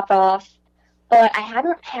skis pop off. But I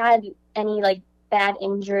haven't had any like bad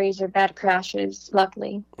injuries or bad crashes,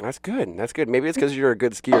 luckily. That's good. Maybe it's because you're a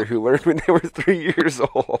good skier who learned when they were 3 years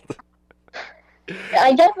old.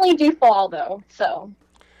 I definitely do fall though, so.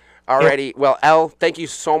 Alrighty. Well, Elle, thank you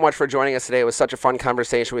so much for joining us today. It was such a fun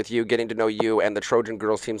conversation with you, getting to know you and the Trojan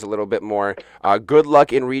girls teams a little bit more. Good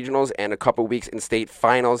luck in regionals and a couple weeks in state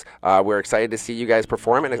finals. We're excited to see you guys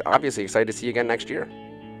perform and obviously excited to see you again next year.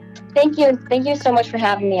 Thank you. Thank you so much for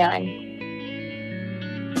having me on.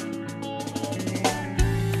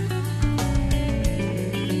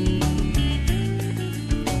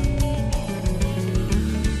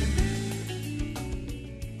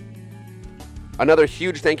 Another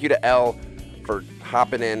huge thank you to Elle for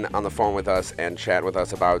hopping in on the phone with us and chat with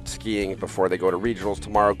us about skiing before they go to regionals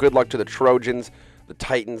tomorrow. Good luck to the Trojans, the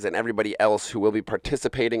Titans, and everybody else who will be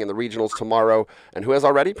participating in the regionals tomorrow and who has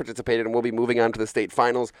already participated and will be moving on to the state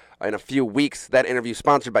finals in a few weeks. That interview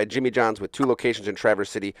sponsored by Jimmy John's with 2 locations in Traverse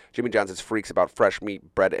City. Jimmy John's is freaks about fresh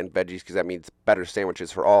meat, bread, and veggies because that means better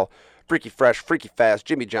sandwiches for all. Freaky fresh, freaky fast,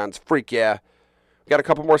 Jimmy John's, freak yeah. We got a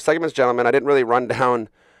couple more segments, gentlemen. I didn't really run down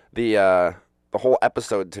the whole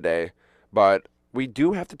episode today, but we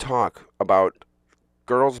do have to talk about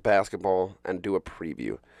girls basketball and do a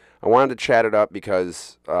preview. I wanted to chat it up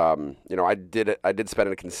because I did spend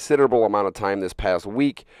a considerable amount of time this past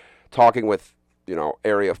week talking with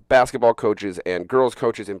area basketball coaches and girls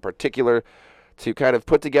coaches in particular to kind of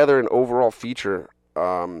put together an overall feature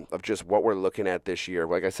of just what we're looking at this year.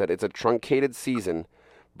 Like I said, it's a truncated season,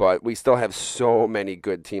 but we still have so many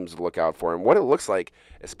good teams to look out for. And what it looks like,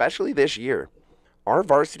 especially this year, our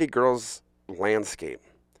varsity girls landscape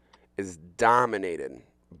is dominated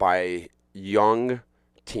by young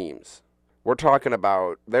teams. We're talking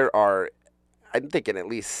about I'm thinking at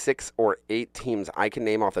least 6 or 8 teams I can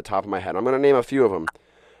name off the top of my head. I'm going to name a few of them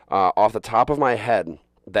off the top of my head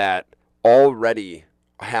that already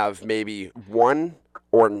have maybe one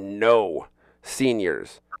or no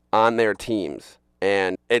seniors on their teams.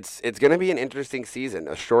 And it's going to be an interesting season,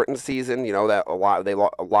 a shortened season. You know that a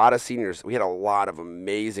lot of seniors. We had a lot of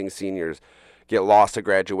amazing seniors get lost to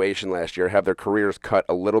graduation last year, have their careers cut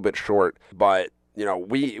a little bit short. But you know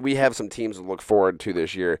we have some teams to look forward to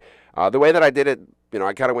this year. The way that I did it, you know,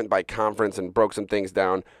 I kind of went by conference and broke some things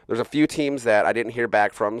down. There's a few teams that I didn't hear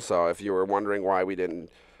back from. So if you were wondering why we didn't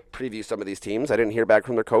preview some of these teams, I didn't hear back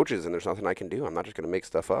from their coaches, and there's nothing I can do. I'm not just going to make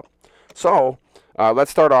stuff up. So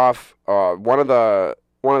let's start off. One of the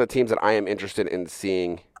teams that I am interested in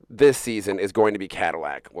seeing this season is going to be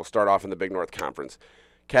Cadillac. We'll start off in the Big North Conference.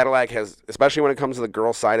 Cadillac has, especially when it comes to the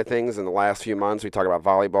girls' side of things, in the last few months, we talk about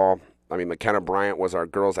volleyball. I mean, McKenna Bryant was our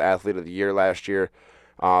girls' athlete of the year last year.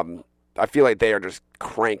 I feel like they are just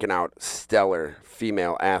cranking out stellar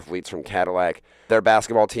female athletes from Cadillac. Their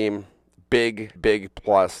basketball team, big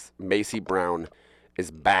plus, Macy Brown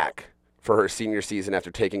is back for her senior season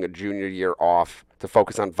after taking a junior year off to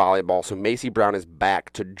focus on volleyball. So Macy Brown is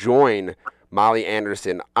back to join Molly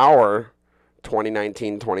Anderson, our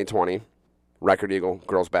 2019-2020 Record Eagle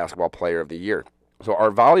Girls Basketball Player of the Year. So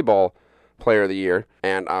our volleyball Player of the Year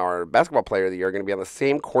and our basketball Player of the Year are going to be on the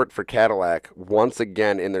same court for Cadillac once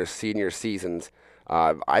again in their senior seasons.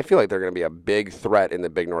 I feel like they're going to be a big threat in the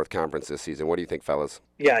Big North Conference this season. What do you think, fellas?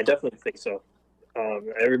 Yeah, I definitely think so.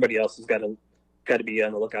 Everybody else has got to be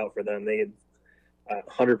on the lookout for them. They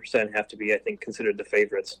 100% have to be, I think, considered the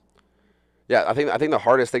favorites. Yeah, I think the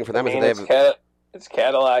hardest thing for them is that they have it's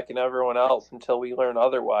Cadillac and everyone else until we learn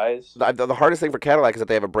otherwise. The hardest thing for Cadillac is that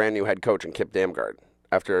they have a brand new head coach in Kip Damgard.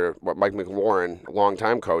 After Mike McLaurin, a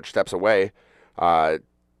longtime coach, steps away, Kip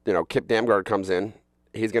Damgard comes in.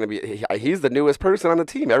 He's going to be he's the newest person on the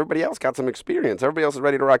team. Everybody else got some experience. Everybody else is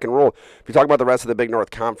ready to rock and roll. If you talk about the rest of the Big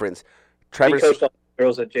North Conference, he coached all the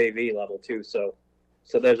girls at JV level too, so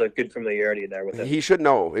there's a good familiarity there with him. He should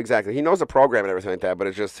know exactly. He knows the program and everything like that, but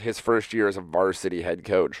it's just his first year as a varsity head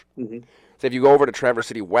coach. Mm-hmm. So if you go over to Traverse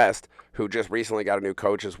City West, who just recently got a new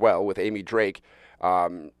coach as well with Amy Drake,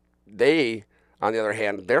 they, on the other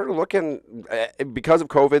hand, they're looking, because of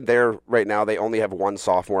COVID, right now they only have one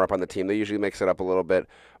sophomore up on the team. They usually mix it up a little bit,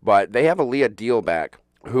 but they have Aaliyah Deal back,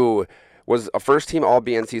 who was a first-team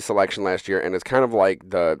All-BNC selection last year and is kind of like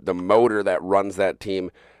the motor that runs that team.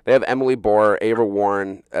 They have Emily Bohr, Ava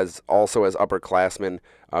Warren as upperclassmen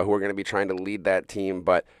who are going to be trying to lead that team.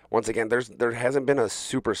 But once again, there hasn't been a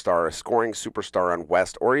scoring superstar on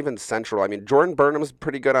West or even Central. I mean, Jordan Burnham's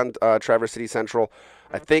pretty good on Traverse City Central.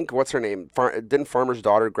 I think, what's her name? Didn't Farmer's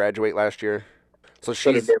daughter graduate last year? So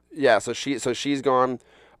she's gone.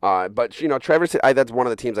 But Traverse City, that's one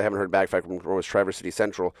of the teams I haven't heard back from was Traverse City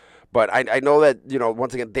Central. But I know that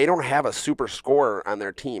once again they don't have a super scorer on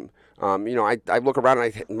their team. I look around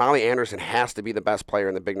and Molly Anderson has to be the best player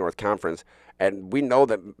in the Big North Conference, and we know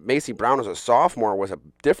that Macy Brown as a sophomore was a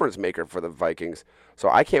difference maker for the Vikings. So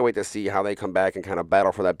I can't wait to see how they come back and kind of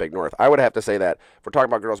battle for that Big North. I would have to say that if we're talking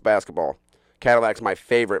about girls basketball, Cadillac's my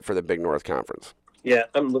favorite for the Big North Conference. Yeah,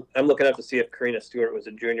 I'm looking up to see if Karina Stewart was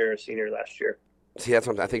a junior or senior last year. See, that's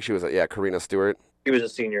something I think she was. Karina Stewart. She was a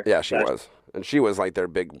senior. Yeah, she was, and she was like their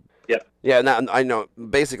big. Yep. Yeah, now I know.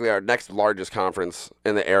 Basically, our next largest conference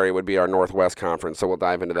in the area would be our Northwest Conference, so we'll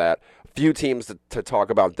dive into that. A few teams to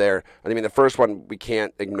talk about there. I mean, the first one we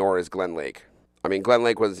can't ignore is Glen Lake. I mean, Glen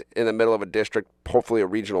Lake was in the middle of a district, hopefully a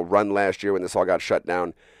regional run last year when this all got shut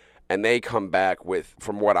down, and they come back with,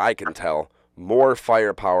 from what I can tell, more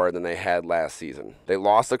firepower than they had last season. They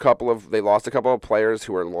lost a couple of players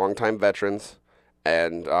who are longtime veterans,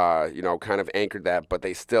 and kind of anchored that, but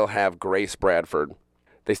they still have Grace Bradford.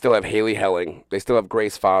 They still have Haley Helling. They still have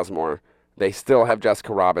Grace Fosmore. They still have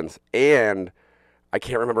Jessica Robbins. And I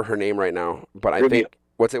can't remember her name right now, but I think,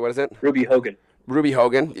 what is it? Ruby Hogan. Ruby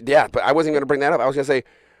Hogan. Yeah, but I wasn't going to bring that up. I was going to say,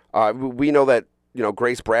 we know that,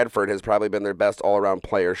 Grace Bradford has probably been their best all-around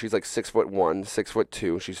player. She's like 6'1",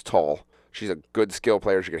 6'2". She's tall. She's a good skill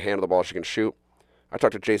player. She can handle the ball. She can shoot. I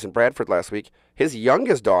talked to Jason Bradford last week. His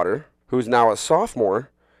youngest daughter, who's now a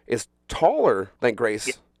sophomore, is taller than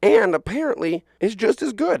Grace and apparently is just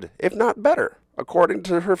as good, if not better, according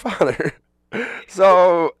to her father.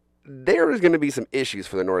 So there is going to be some issues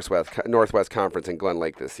for the Northwest Conference in Glen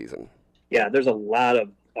Lake this season. Yeah, there's a lot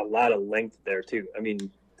of length there too. I mean,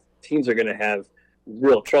 teams are going to have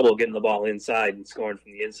real trouble getting the ball inside and scoring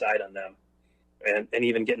from the inside on them, and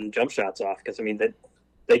even getting jump shots off. Because I mean,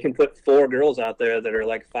 they can put 4 girls out there that are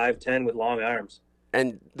like 5'10" with long arms.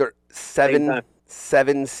 And there are Same time.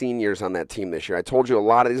 seven seniors on that team this year. I told you a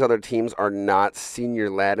lot of these other teams are not senior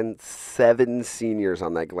laden. 7 seniors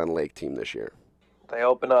on that Glen Lake team this year. They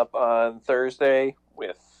open up on Thursday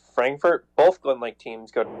with Frankfurt. Both Glen Lake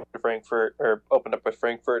teams go to Frankfurt, or open up with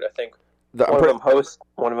Frankfurt. I think one of them hosts,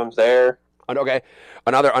 one of them's there. Okay,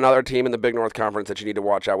 another team in the Big North Conference that you need to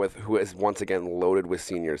watch out with, who is once again loaded with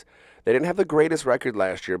seniors. They didn't have the greatest record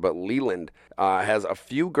last year, but Leland has a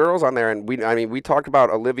few girls on there, and we talked about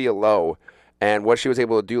Olivia Lowe and what she was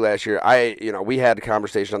able to do last year. We had a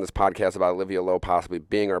conversation on this podcast about Olivia Lowe possibly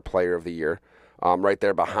being our Player of the Year, right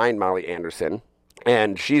there behind Molly Anderson,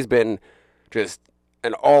 and she's been just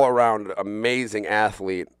an all-around amazing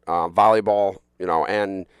athlete, volleyball,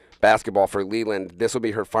 and basketball for Leland. This will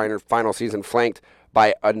be her final season, flanked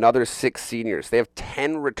by another 6 seniors. They have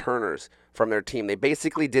 10 returners from their team. They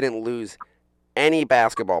basically didn't lose any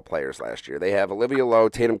basketball players last year. They have Olivia Lowe,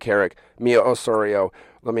 Tatum Carrick, Mia Osorio.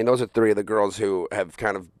 I mean, those are 3 of the girls who have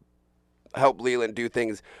kind of helped Leland do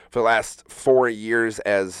things for the last 4 years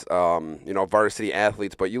as varsity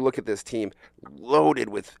athletes. But you look at this team loaded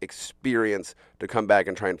with experience to come back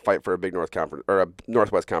and try and fight for a Big North Conference or a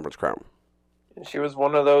Northwest Conference crown. She was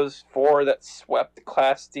one of those 4 that swept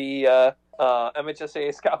Class D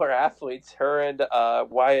MHSA Scholar athletes. Her and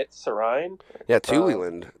Wyatt Sarine. Yeah, two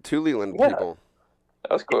Leland people.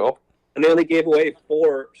 That was cool. And they only gave away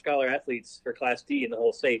 4 Scholar athletes for Class D in the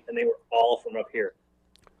whole state, and they were all from up here.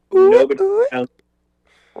 Nobody.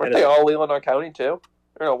 Weren't they all Leelanau County too?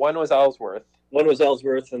 Or no, one was Ellsworth. One was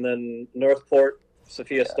Ellsworth, and then Northport,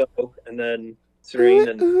 Sophia Stowe, and then Serene.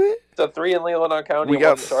 And so 3 in Leelanau County.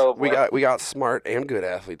 We got smart and good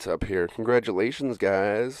athletes up here. Congratulations,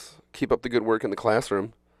 guys. Keep up the good work in the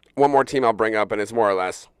classroom. One more team I'll bring up, and it's more or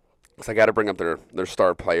less, because I got to bring up their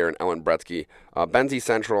star player, and Ellen Bretsky. Benzie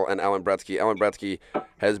Central and Ellen Bretsky. Ellen Bretsky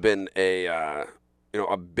has been a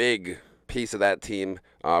big piece of that team.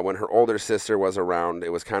 When her older sister was around,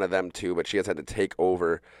 it was kind of them too, but she has had to take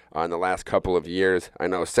over in the last couple of years. I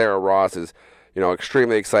know Sarah Ross is,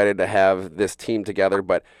 extremely excited to have this team together,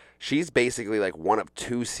 but she's basically like one of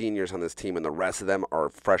 2 seniors on this team, and the rest of them are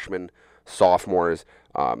freshmen, sophomores.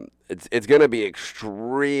 It's going to be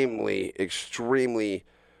extremely, extremely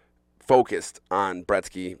focused on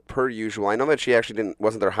Bretsky per usual. I know that she actually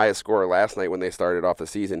wasn't their highest scorer last night when they started off the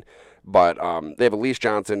season, but they have Elise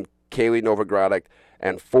Johnson, Kaylee Novogradic,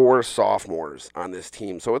 and 4 sophomores on this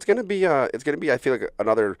team. So it's going to be I feel like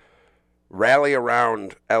another rally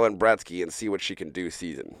around Ellen Bretsky and see what she can do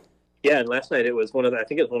season. Yeah, and last night it was one of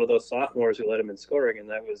those sophomores who led him in scoring, and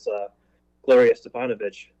that was Gloria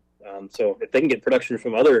Stepanovic. So if they can get production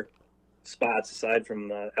from other spots aside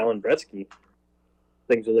from Ellen Bretsky,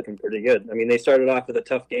 things are looking pretty good. I mean, they started off with a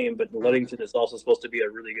tough game, but Ludington is also supposed to be a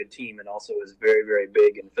really good team and also is very, very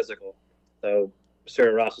big and physical. So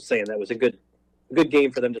Sarah Ross was saying that was a good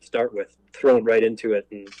game for them to start with, thrown right into it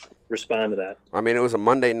and respond to that. I mean, it was a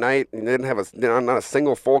Monday night, and they didn't have not a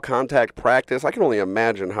single full contact practice. I can only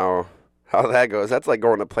imagine how that goes. That's like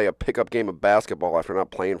going to play a pickup game of basketball after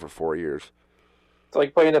not playing for 4 years. It's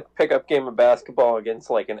like playing a pickup game of basketball against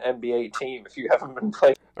like an NBA team if you haven't been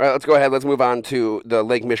playing. All right, let's go ahead. Let's move on to the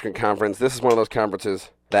Lake Michigan Conference. This is one of those conferences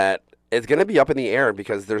that is going to be up in the air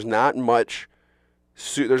because there's not much.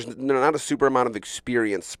 There's not a super amount of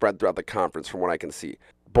experience spread throughout the conference from what I can see.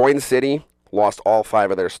 Boyne City lost all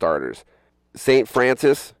 5 of their starters. St.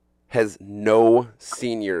 Francis has no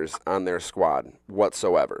seniors on their squad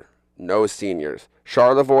whatsoever. No seniors.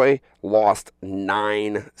 Charlevoix lost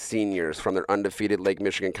 9 seniors from their undefeated Lake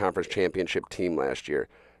Michigan Conference Championship team last year.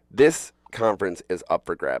 This conference is up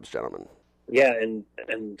for grabs, gentlemen. Yeah, and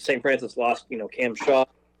St. Francis lost, Cam Shaw,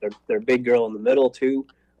 their big girl in the middle too.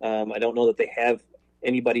 I don't know that they have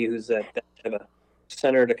anybody who's that have a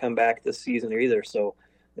center to come back this season either. So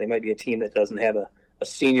they might be a team that doesn't have a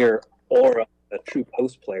senior or a true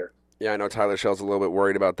post player. Yeah, I know Tyler Shell's a little bit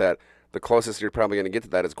worried about that. The closest you're probably going to get to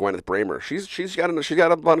that is Gwyneth Bramer. She's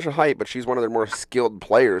got a bunch of height, but she's one of their more skilled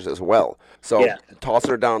players as well. So tossing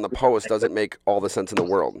her down the post doesn't make all the sense in the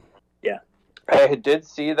world. Yeah, I did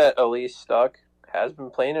see that Elise Stuck has been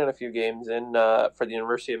playing in a few games for the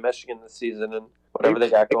University of Michigan this season, and whatever they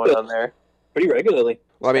got going on there. Pretty regularly.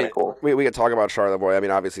 Well, I mean, cool. we could talk about Charlevoix. I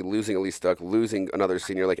mean, obviously losing Elise Stuck, losing another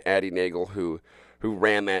senior like Addie Nagel, who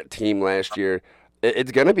ran that team last year.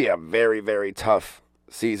 It's going to be a very, very tough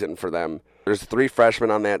season for them. There's 3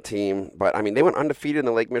 freshmen on that team, but I mean, they went undefeated in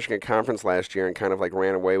the Lake Michigan Conference last year and kind of like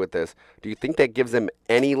ran away with this. Do you think that gives them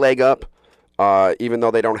any leg up, even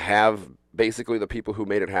though they don't have basically the people who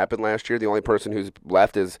made it happen last year? The only person who's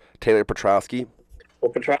left is Taylor Petrosky.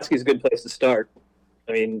 Well, Petrosky's a good place to start.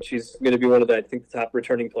 I mean, she's going to be one of the top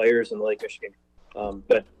returning players in Lake Michigan.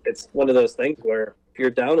 But it's one of those things where if you're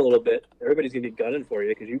down a little bit, everybody's going to be gunning for you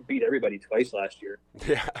because you beat everybody twice last year.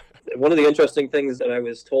 Yeah. One of the interesting things that I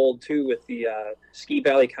was told, too, with the Ski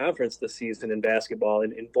Valley Conference this season in basketball,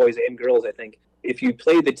 in boys and girls, I think, if you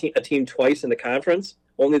play a team twice in the conference,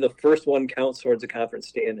 only the first one counts towards the conference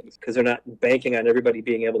standings because they're not banking on everybody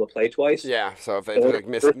being able to play twice. Yeah, so if they So like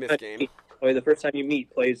miss game. Only the first time you meet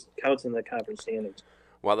counts in the conference standings.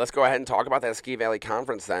 Well, let's go ahead and talk about that Ski Valley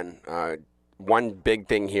Conference then. One big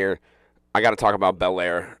thing here, I got to talk about Bel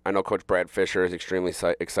Air. I know Coach Brad Fisher is extremely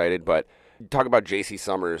excited, but talk about J.C.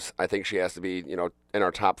 Summers. I think she has to be, in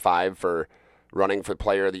our top 5 for running for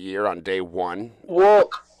Player of the Year on day 1. Well,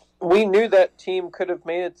 we knew that team could have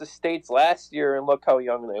made it to states last year, and look how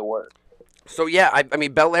young they were. So, yeah, I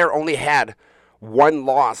mean, Bel Air only had 1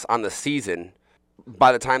 loss on the season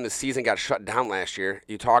by the time the season got shut down last year.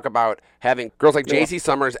 You talk about having girls like J.C.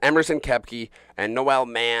 Summers, Emerson Kepke, and Noelle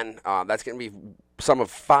Mann. That's going to be some of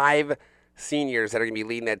 5 seniors that are going to be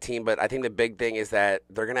leading that team, but I think the big thing is that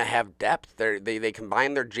they're going to have depth. They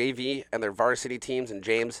combine their JV and their varsity teams, and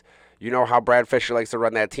James, you know how Brad Fisher likes to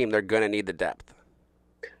run that team. They're going to need the depth.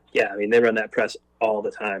 Yeah, I mean, they run that press all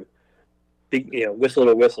the time. Big, whistle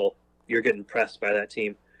to whistle, you're getting pressed by that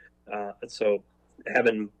team. So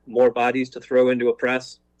having more bodies to throw into a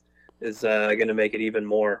press is going to make it even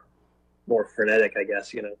more frenetic, I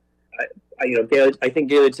guess. I think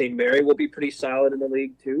Gaylord St. Mary will be pretty solid in the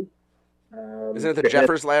league too. Isn't it the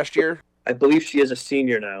Jeffers last year? I believe she is a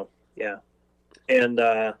senior now. Yeah, and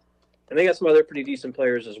they got some other pretty decent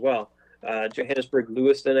players as well. Johannesburg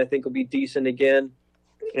Lewiston, I think, will be decent again.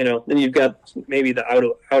 Then you've got maybe the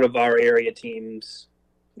out of our area teams.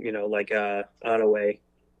 Like Onaway.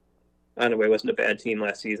 Onaway wasn't a bad team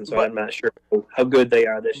last season, so I'm not sure how good they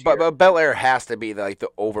are this year. But Bel Air has to be the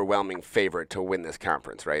overwhelming favorite to win this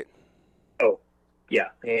conference, right? Oh, yeah,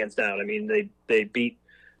 hands down. I mean, they beat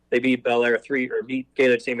Bel Air beat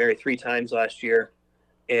Gaylord St. Mary 3 times last year,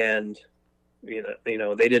 and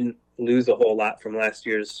they didn't lose a whole lot from last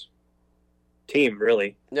year's team,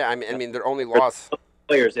 really. Yeah, I mean their only loss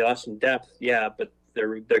players, they lost some depth, yeah, but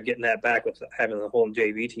they're getting that back with having the whole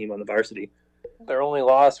JV team on the varsity. Their only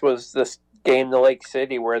loss was this game to Lake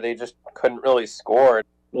City where they just couldn't really score.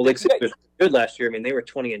 Well, Lake City was good last year. I mean, they were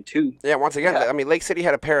 20-2. Yeah, once again, I mean, Lake City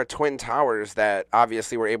had a pair of twin towers that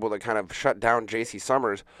obviously were able to kind of shut down J.C.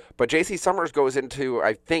 Summers. But J.C. Summers goes into,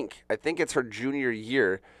 I think it's her junior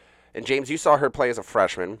year. And James, you saw her play as a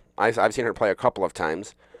freshman. I've seen her play a couple of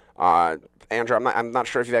times. Andrew, I'm not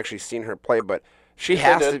sure if you've actually seen her play, but she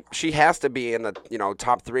has to be in the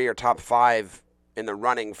top 3 or top 5 in the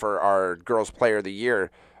running for our Girls Player of the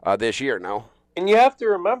Year this year, no? And you have to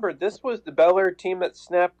remember, this was the Bel Air team that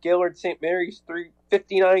snapped Gaylord St. Mary's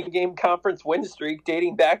 59-game conference win streak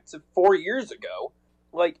dating back to 4 years ago.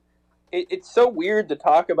 Like, it's so weird to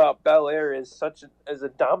talk about Bel Air as a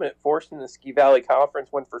dominant force in the Ski Valley Conference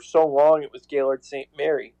when for so long it was Gaylord St.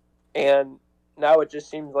 Mary. And now it just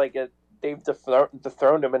seems like they've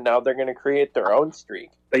dethroned them, and now they're going to create their own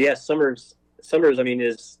streak. But yeah, Summers, I mean,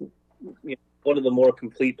 is one of the more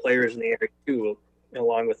complete players in the area too,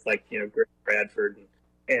 along with Grace Bradford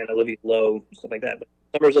and Olivia Lowe, stuff like that. But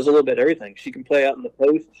Summers does a little bit of everything. She can play out in the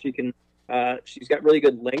post. She can. She's got really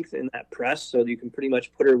good length in that press, so you can pretty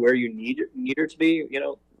much put her where you need her to be.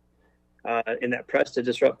 In that press to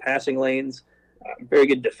disrupt passing lanes. Very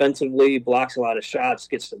good defensively. Blocks a lot of shots.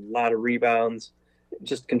 Gets a lot of rebounds.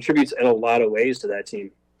 Just contributes in a lot of ways to that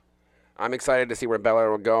team. I'm excited to see where Bel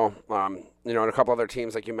Air will go. And a couple other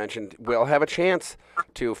teams, like you mentioned, will have a chance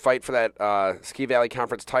to fight for that Ski Valley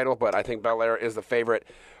Conference title, but I think Bel Air is the favorite.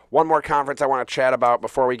 One more conference I want to chat about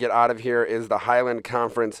before we get out of here is the Highland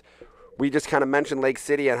Conference. We just kind of mentioned Lake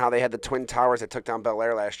City and how they had the Twin Towers that took down Bel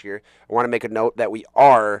Air last year. I want to make a note that we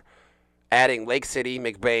are adding Lake City,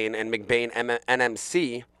 McBain, and McBain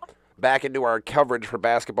NMC back into our coverage for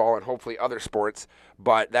basketball and hopefully other sports,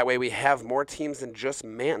 but that way we have more teams than just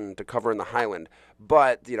Manton to cover in the Highland.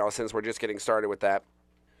 But, since we're just getting started with that,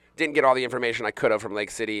 didn't get all the information I could have from Lake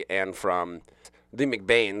City and from the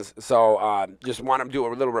McBains, so just want to do a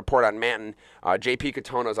little report on Manton. JP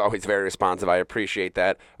Katona is always very responsive. I appreciate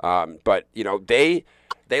that. But, they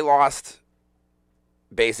lost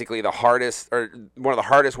basically one of the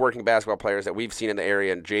hardest working basketball players that we've seen in the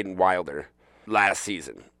area, in Jaden Wilder, last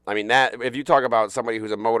season. I mean, that if you talk about somebody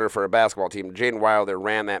who's a motor for a basketball team, Jaden Wilder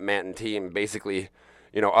ran that Manton team basically,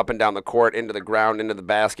 up and down the court, into the ground, into the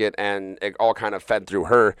basket, and it all kind of fed through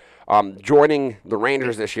her. Joining the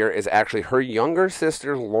Rangers this year is actually her younger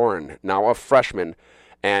sister, Lauren, now a freshman,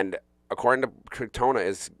 and according to Katona,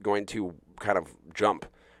 is going to kind of jump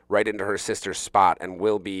right into her sister's spot and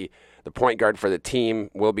will be the point guard for the team,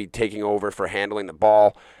 will be taking over for handling the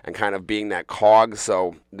ball and kind of being that cog.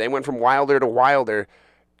 So they went from wilder to wilder.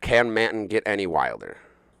 Can Manton get any wilder?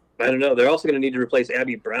 I don't know. They're also going to need to replace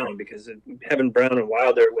Abby Brown because having Brown and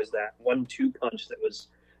Wilder was that 1-2 punch that was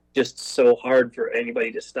just so hard for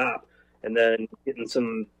anybody to stop. And then getting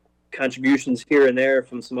some contributions here and there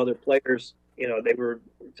from some other players. They were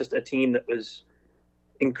just a team that was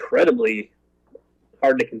incredibly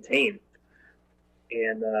hard to contain.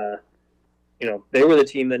 And, they were the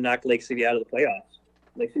team that knocked Lake City out of the playoffs.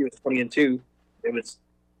 Lake City was 20-2. It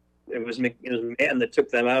was Manton that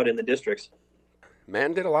took them out in the districts.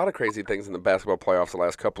 Man did a lot of crazy things in the basketball playoffs the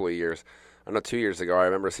last couple of years. I know 2 years ago I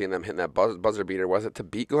remember seeing them hitting that buzzer beater. Was it to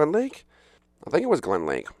beat Glen Lake? I think it was Glen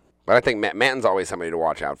Lake. But I think Manton's always somebody to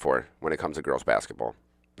watch out for when it comes to girls basketball.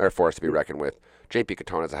 They're a force to be reckoned with. J.P.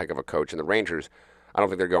 Katona's a heck of a coach. And the Rangers, I don't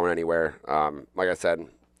think they're going anywhere. Like I said,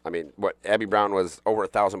 Abby Brown was over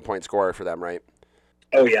 1,000-point scorer for them, right?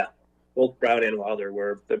 Oh, yeah. Both Brown and Wilder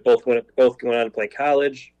they're both going on to play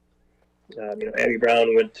college. Abby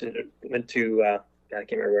Brown went to I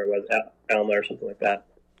can't remember where it was, Alma or something like that.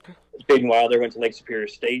 Jaden Wilder went to Lake Superior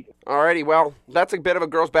State. Alrighty, well, that's a bit of a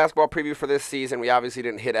girls basketball preview for this season. We obviously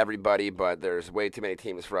didn't hit everybody, but there's way too many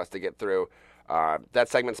teams for us to get through. That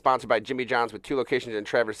segment sponsored by Jimmy John's with 2 locations in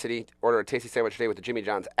Traverse City. Order a tasty sandwich today with the Jimmy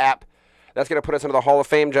John's app. That's going to put us into the Hall of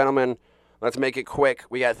Fame, gentlemen. Let's make it quick.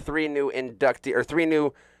 We got 3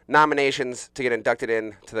 new nominations to get inducted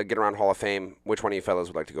into the Get Around Hall of Fame. Which one of you fellows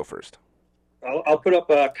would like to go first? I'll put up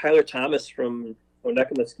Kyler Thomas from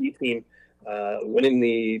Onekama ski team, winning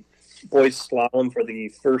the boys slalom for the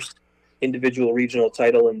first individual regional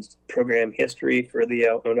title in program history for the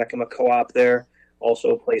Onekama Co-op there.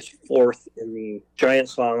 Also placed 4th in the giant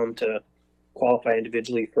slalom to qualify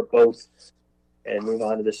individually for both and move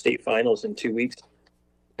on to the state finals in 2 weeks.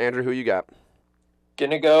 Andrew, who you got?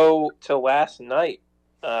 Gonna go to last night.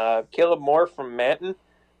 Caleb Moore from Manton.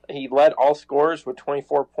 He led all scorers with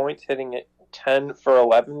 24 points, hitting it 10 for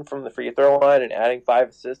 11 from the free throw line and adding 5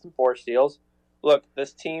 assists and 4 steals. Look,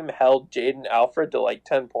 this team held Jaden Alfred to like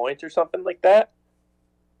 10 points or something like that.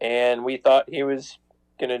 And we thought he was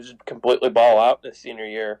going to just completely ball out in his senior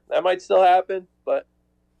year. That might still happen, but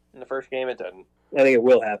in the first game it didn't. I think it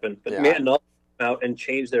will happen. But Yeah. Manton also came out and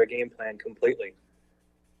changed their game plan completely.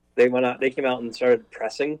 They came out and started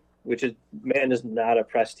pressing, which is Manton is not a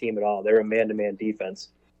press team at all. They're a man-to-man defense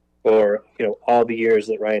for all the years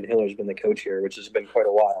that Ryan Hiller's been the coach here, which has been quite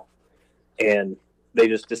a while. And they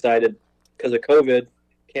just decided, because of COVID,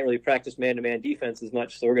 can't really practice man-to-man defense as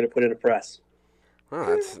much, so we're going to put in a press.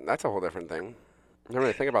 Oh, that's a whole different thing. I didn't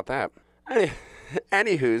really think about that.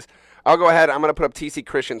 Anywho's, I'll go ahead. I'm going to put up TC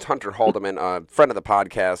Christian's Hunter Haldeman, a friend of the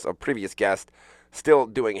podcast, a previous guest, still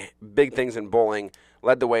doing big things in bowling,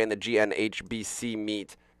 led the way in the GNHBC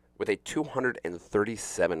meet with a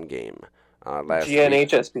 237 game. Last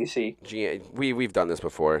GNHSBC. We've done this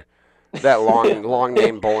before. That long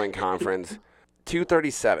name bowling conference,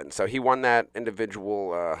 237. So he won that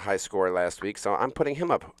individual high score last week. So I'm putting him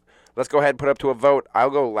up. Let's go ahead and put up to a vote. I'll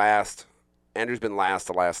go last. Andrew's been last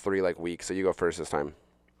the last 3 weeks, so you go first this time.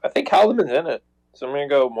 I think Haldeman's in it, so I'm gonna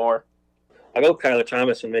go Moore. I'll go Kyler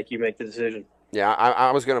Thomas and make the decision. Yeah,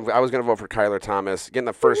 I was gonna vote for Kyler Thomas, getting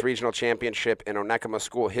the first regional championship in Onekama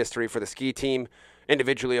school history for the ski team.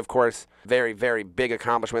 Individually, of course, very, very big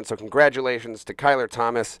accomplishment. So congratulations to Kyler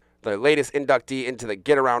Thomas, the latest inductee into the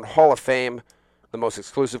Get Around Hall of Fame, the most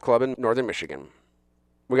exclusive club in Northern Michigan.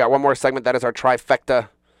 We got one more segment. That is our trifecta.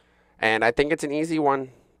 And I think it's an easy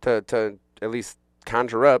one to at least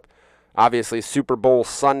conjure up. Obviously, Super Bowl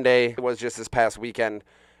Sunday was just this past weekend,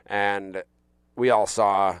 and we all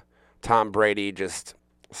saw Tom Brady just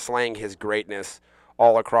slaying his greatness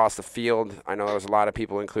all across the field. I know there was a lot of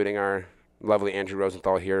people, including our lovely Andrew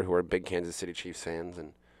Rosenthal here, who are big Kansas City Chiefs fans,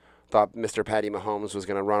 and thought Mr. Patty Mahomes was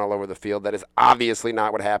going to run all over the field. That is obviously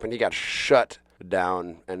not what happened. He got shut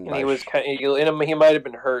down, and he was he might have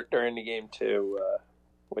been hurt during the game too,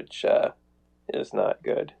 which is not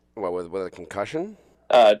good. What, with a concussion?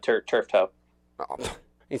 Turf toe. Oh,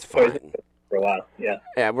 he's fine. For a while, yeah.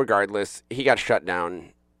 Yeah, regardless, he got shut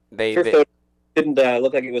down. Turf toe didn't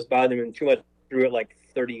look like it was bothering him too much. Threw it like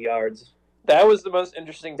 30 yards. That was the most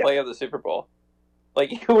interesting play of the Super Bowl.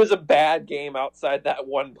 Like, it was a bad game outside that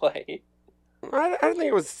one play. I don't think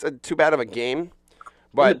it was too bad of a game.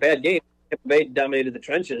 But It was a bad game. They dominated the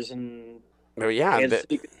trenches, and Kansas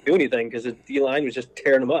City couldn't do anything because the D-line was just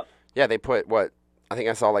tearing them up. Yeah, they put, I think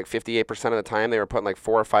I saw like 58% of the time they were putting like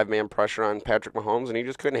 4 or 5 man pressure on Patrick Mahomes, and he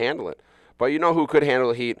just couldn't handle it. But you know who could handle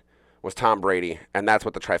the heat was Tom Brady, and that's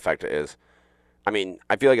what the trifecta is. I mean,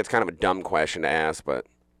 I feel like it's kind of a dumb question to ask, but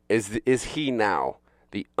Is he now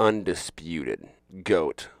the undisputed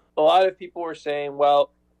GOAT? A lot of people were saying,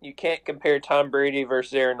 well, you can't compare Tom Brady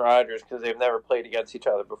versus Aaron Rodgers because they've never played against each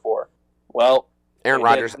other before. Well, Aaron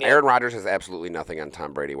Rodgers has absolutely nothing on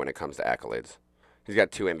Tom Brady when it comes to accolades. He's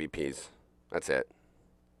got 2 MVPs. That's it.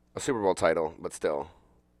 A Super Bowl title, but still.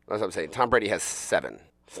 That's what I'm saying. Tom Brady has 7.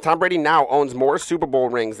 Tom Brady now owns more Super Bowl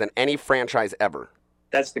rings than any franchise ever.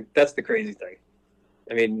 That's the crazy thing.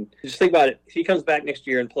 I mean, just think about it. If he comes back next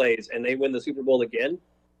year and plays and they win the Super Bowl again,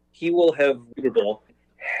 he will have Super Bowl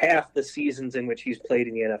half the seasons in which he's played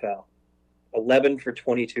in the NFL. 11 for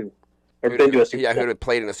 22. Or been to a Super Bowl. Yeah, who would have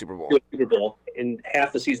played in a Super Bowl. Super Bowl in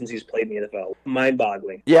half the seasons he's played in the NFL.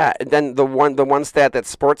 Mind-boggling. Yeah, and then the one stat that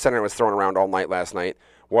SportsCenter was throwing around all night last night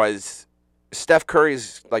was Steph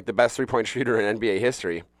Curry's like the best 3-point shooter in NBA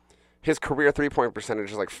history. His career 3-point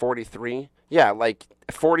percentage is like 43. Yeah, like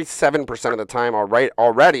 47% of the time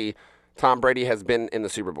already Tom Brady has been in the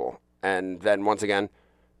Super Bowl. And then once again,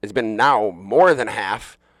 it's been now more than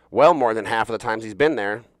half of the times he's been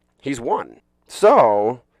there, he's won.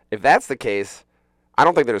 So, if that's the case, I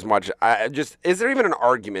don't think there's much. Is there even an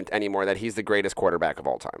argument anymore that he's the greatest quarterback of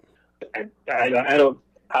all time? I don't.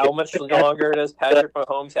 How much longer does Patrick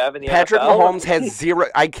Mahomes have in the NFL? Patrick Mahomes has 0.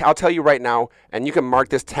 I'll tell you right now, and you can mark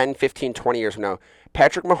this 10, 15, 20 years from now.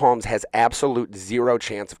 Patrick Mahomes has absolute 0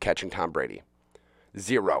 chance of catching Tom Brady.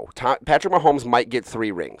 0. Patrick Mahomes might get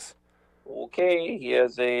 3 rings. Okay, he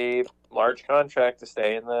has a large contract to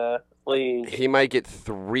stay in the league. He might get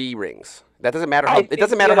 3 rings. That doesn't matter how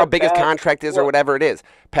big his contract is or whatever it is.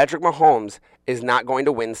 Patrick Mahomes is not going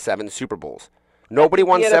to win 7 Super Bowls. Nobody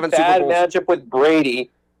won 7 Super Bowls. He had a bad matchup with Brady,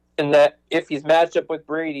 and that if he's matched up with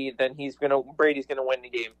Brady, then Brady's gonna win the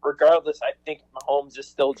game. Regardless, I think Mahomes is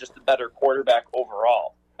still just a better quarterback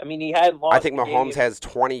overall. I mean, he had lost. I think Mahomes has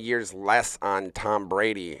 20 years less on Tom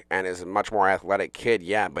Brady and is a much more athletic kid.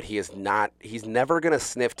 Yeah, but he is not. He's never gonna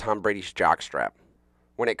sniff Tom Brady's jockstrap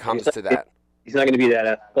when it comes to that. He's not going to be that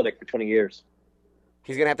athletic for 20 years.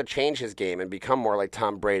 He's going to have to change his game and become more like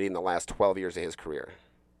Tom Brady in the last 12 years of his career.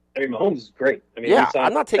 I mean, Mahomes is great. I mean, yeah,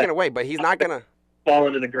 I'm not taking it away, but he's not going to fall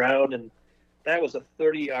into the ground. And that was a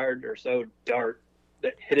 30-yard or so dart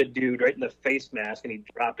that hit a dude right in the face mask, and he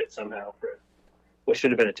dropped it somehow for what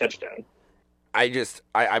should have been a touchdown.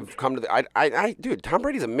 I've come to the dude. Tom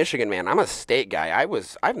Brady's a Michigan man. I'm a State guy.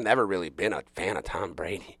 I've never really been a fan of Tom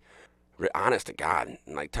Brady. Honest to God,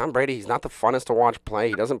 like Tom Brady, he's not the funnest to watch play.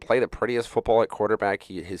 He doesn't play the prettiest football at quarterback.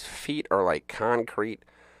 His feet are like concrete,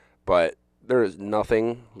 but there is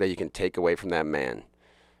nothing that you can take away from that man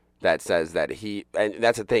that says that and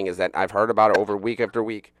that's the thing is that I've heard about it over week after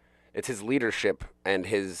week. It's his leadership and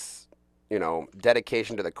his,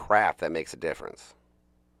 dedication to the craft that makes a difference.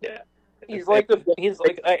 Yeah. I get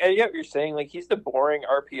what you're saying. Like, he's the boring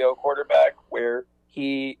RPO quarterback where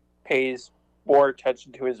he pays more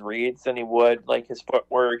attention to his reads than he would like his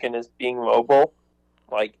footwork and his being mobile,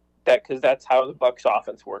 like that, because that's how the Bucs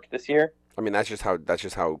offense worked this year. I mean, that's just how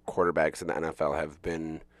quarterbacks in the NFL have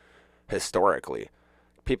been historically.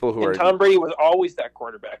 Tom Brady was always that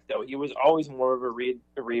quarterback, though. He was always more of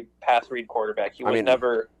a pass read quarterback. He was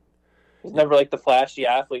never like the flashy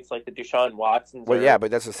athletes like the Deshaun Watsons. Well, yeah,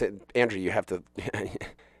 but that's Andrew. You have to.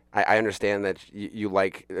 I understand that you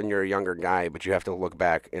like, and you're a younger guy, but you have to look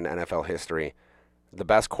back in NFL history. The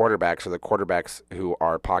best quarterbacks are the quarterbacks who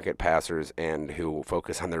are pocket passers and who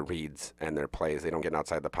focus on their reads and their plays. They don't get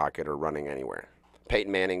outside the pocket or running anywhere.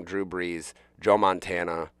 Peyton Manning, Drew Brees, Joe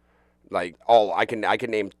Montana, I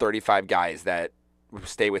can name 35 guys that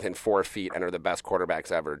stay within 4 feet and are the best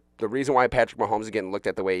quarterbacks ever. The reason why Patrick Mahomes is getting looked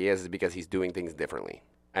at the way he is because he's doing things differently.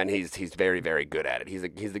 And he's very, very good at it.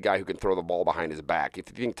 He's the guy who can throw the ball behind his back. If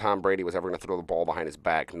you think Tom Brady was ever going to throw the ball behind his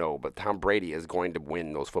back, no. But Tom Brady is going to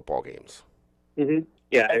win those football games. Mm-hmm.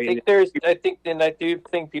 Yeah, I do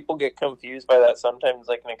think people get confused by that sometimes.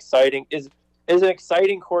 Like an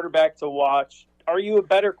exciting quarterback to watch. Are you a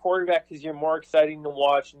better quarterback because you're more exciting to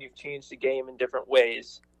watch and you've changed the game in different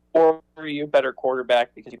ways, or are you a better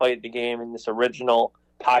quarterback because you played the game in this original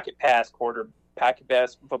pocket pass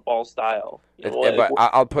football style? But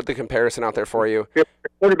I'll put the comparison out there for you. You're a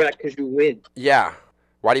quarterback because you win. Yeah.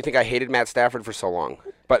 Why do you think I hated Matt Stafford for so long?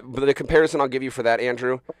 But the comparison I'll give you for that,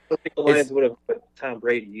 Andrew, I don't think the Lions would have put Tom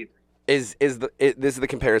Brady either. This is the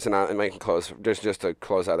comparison I'm making close, just to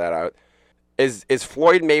close that out. Is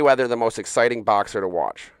Floyd Mayweather the most exciting boxer to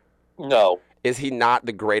watch? No. Is he not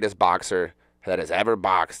the greatest boxer that has ever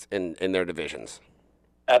boxed in their divisions?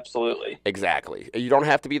 Absolutely. Exactly. You don't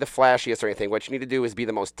have to be the flashiest or anything. What you need to do is be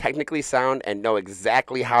the most technically sound and know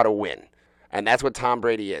exactly how to win. And that's what Tom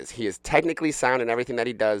Brady is. He is technically sound in everything that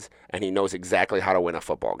he does, and he knows exactly how to win a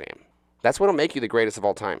football game. That's what'll make you the greatest of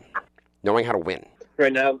all time, knowing how to win.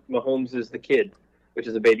 Right now, Mahomes is the kid, which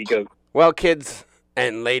is a baby goat. Well, kids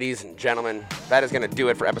and ladies and gentlemen, that is going to do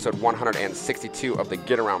it for episode 162 of the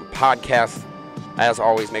Get Around podcast. As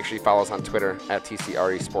always, make sure you follow us on Twitter at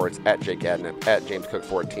TCRE Sports, at Jake Adnip, at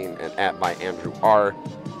JamesCook14, and at by Andrew R.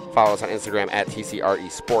 Follow us on Instagram at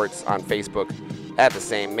TCRE Sports, on Facebook at the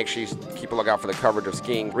same. Make sure you keep a lookout for the coverage of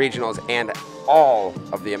skiing, regionals, and all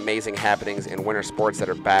of the amazing happenings in winter sports that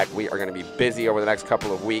are back. We are going to be busy over the next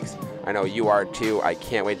couple of weeks. I know you are too. I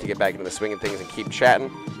can't wait to get back into the swing of things and keep chatting.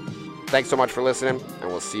 Thanks so much for listening, and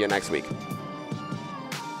we'll see you next week.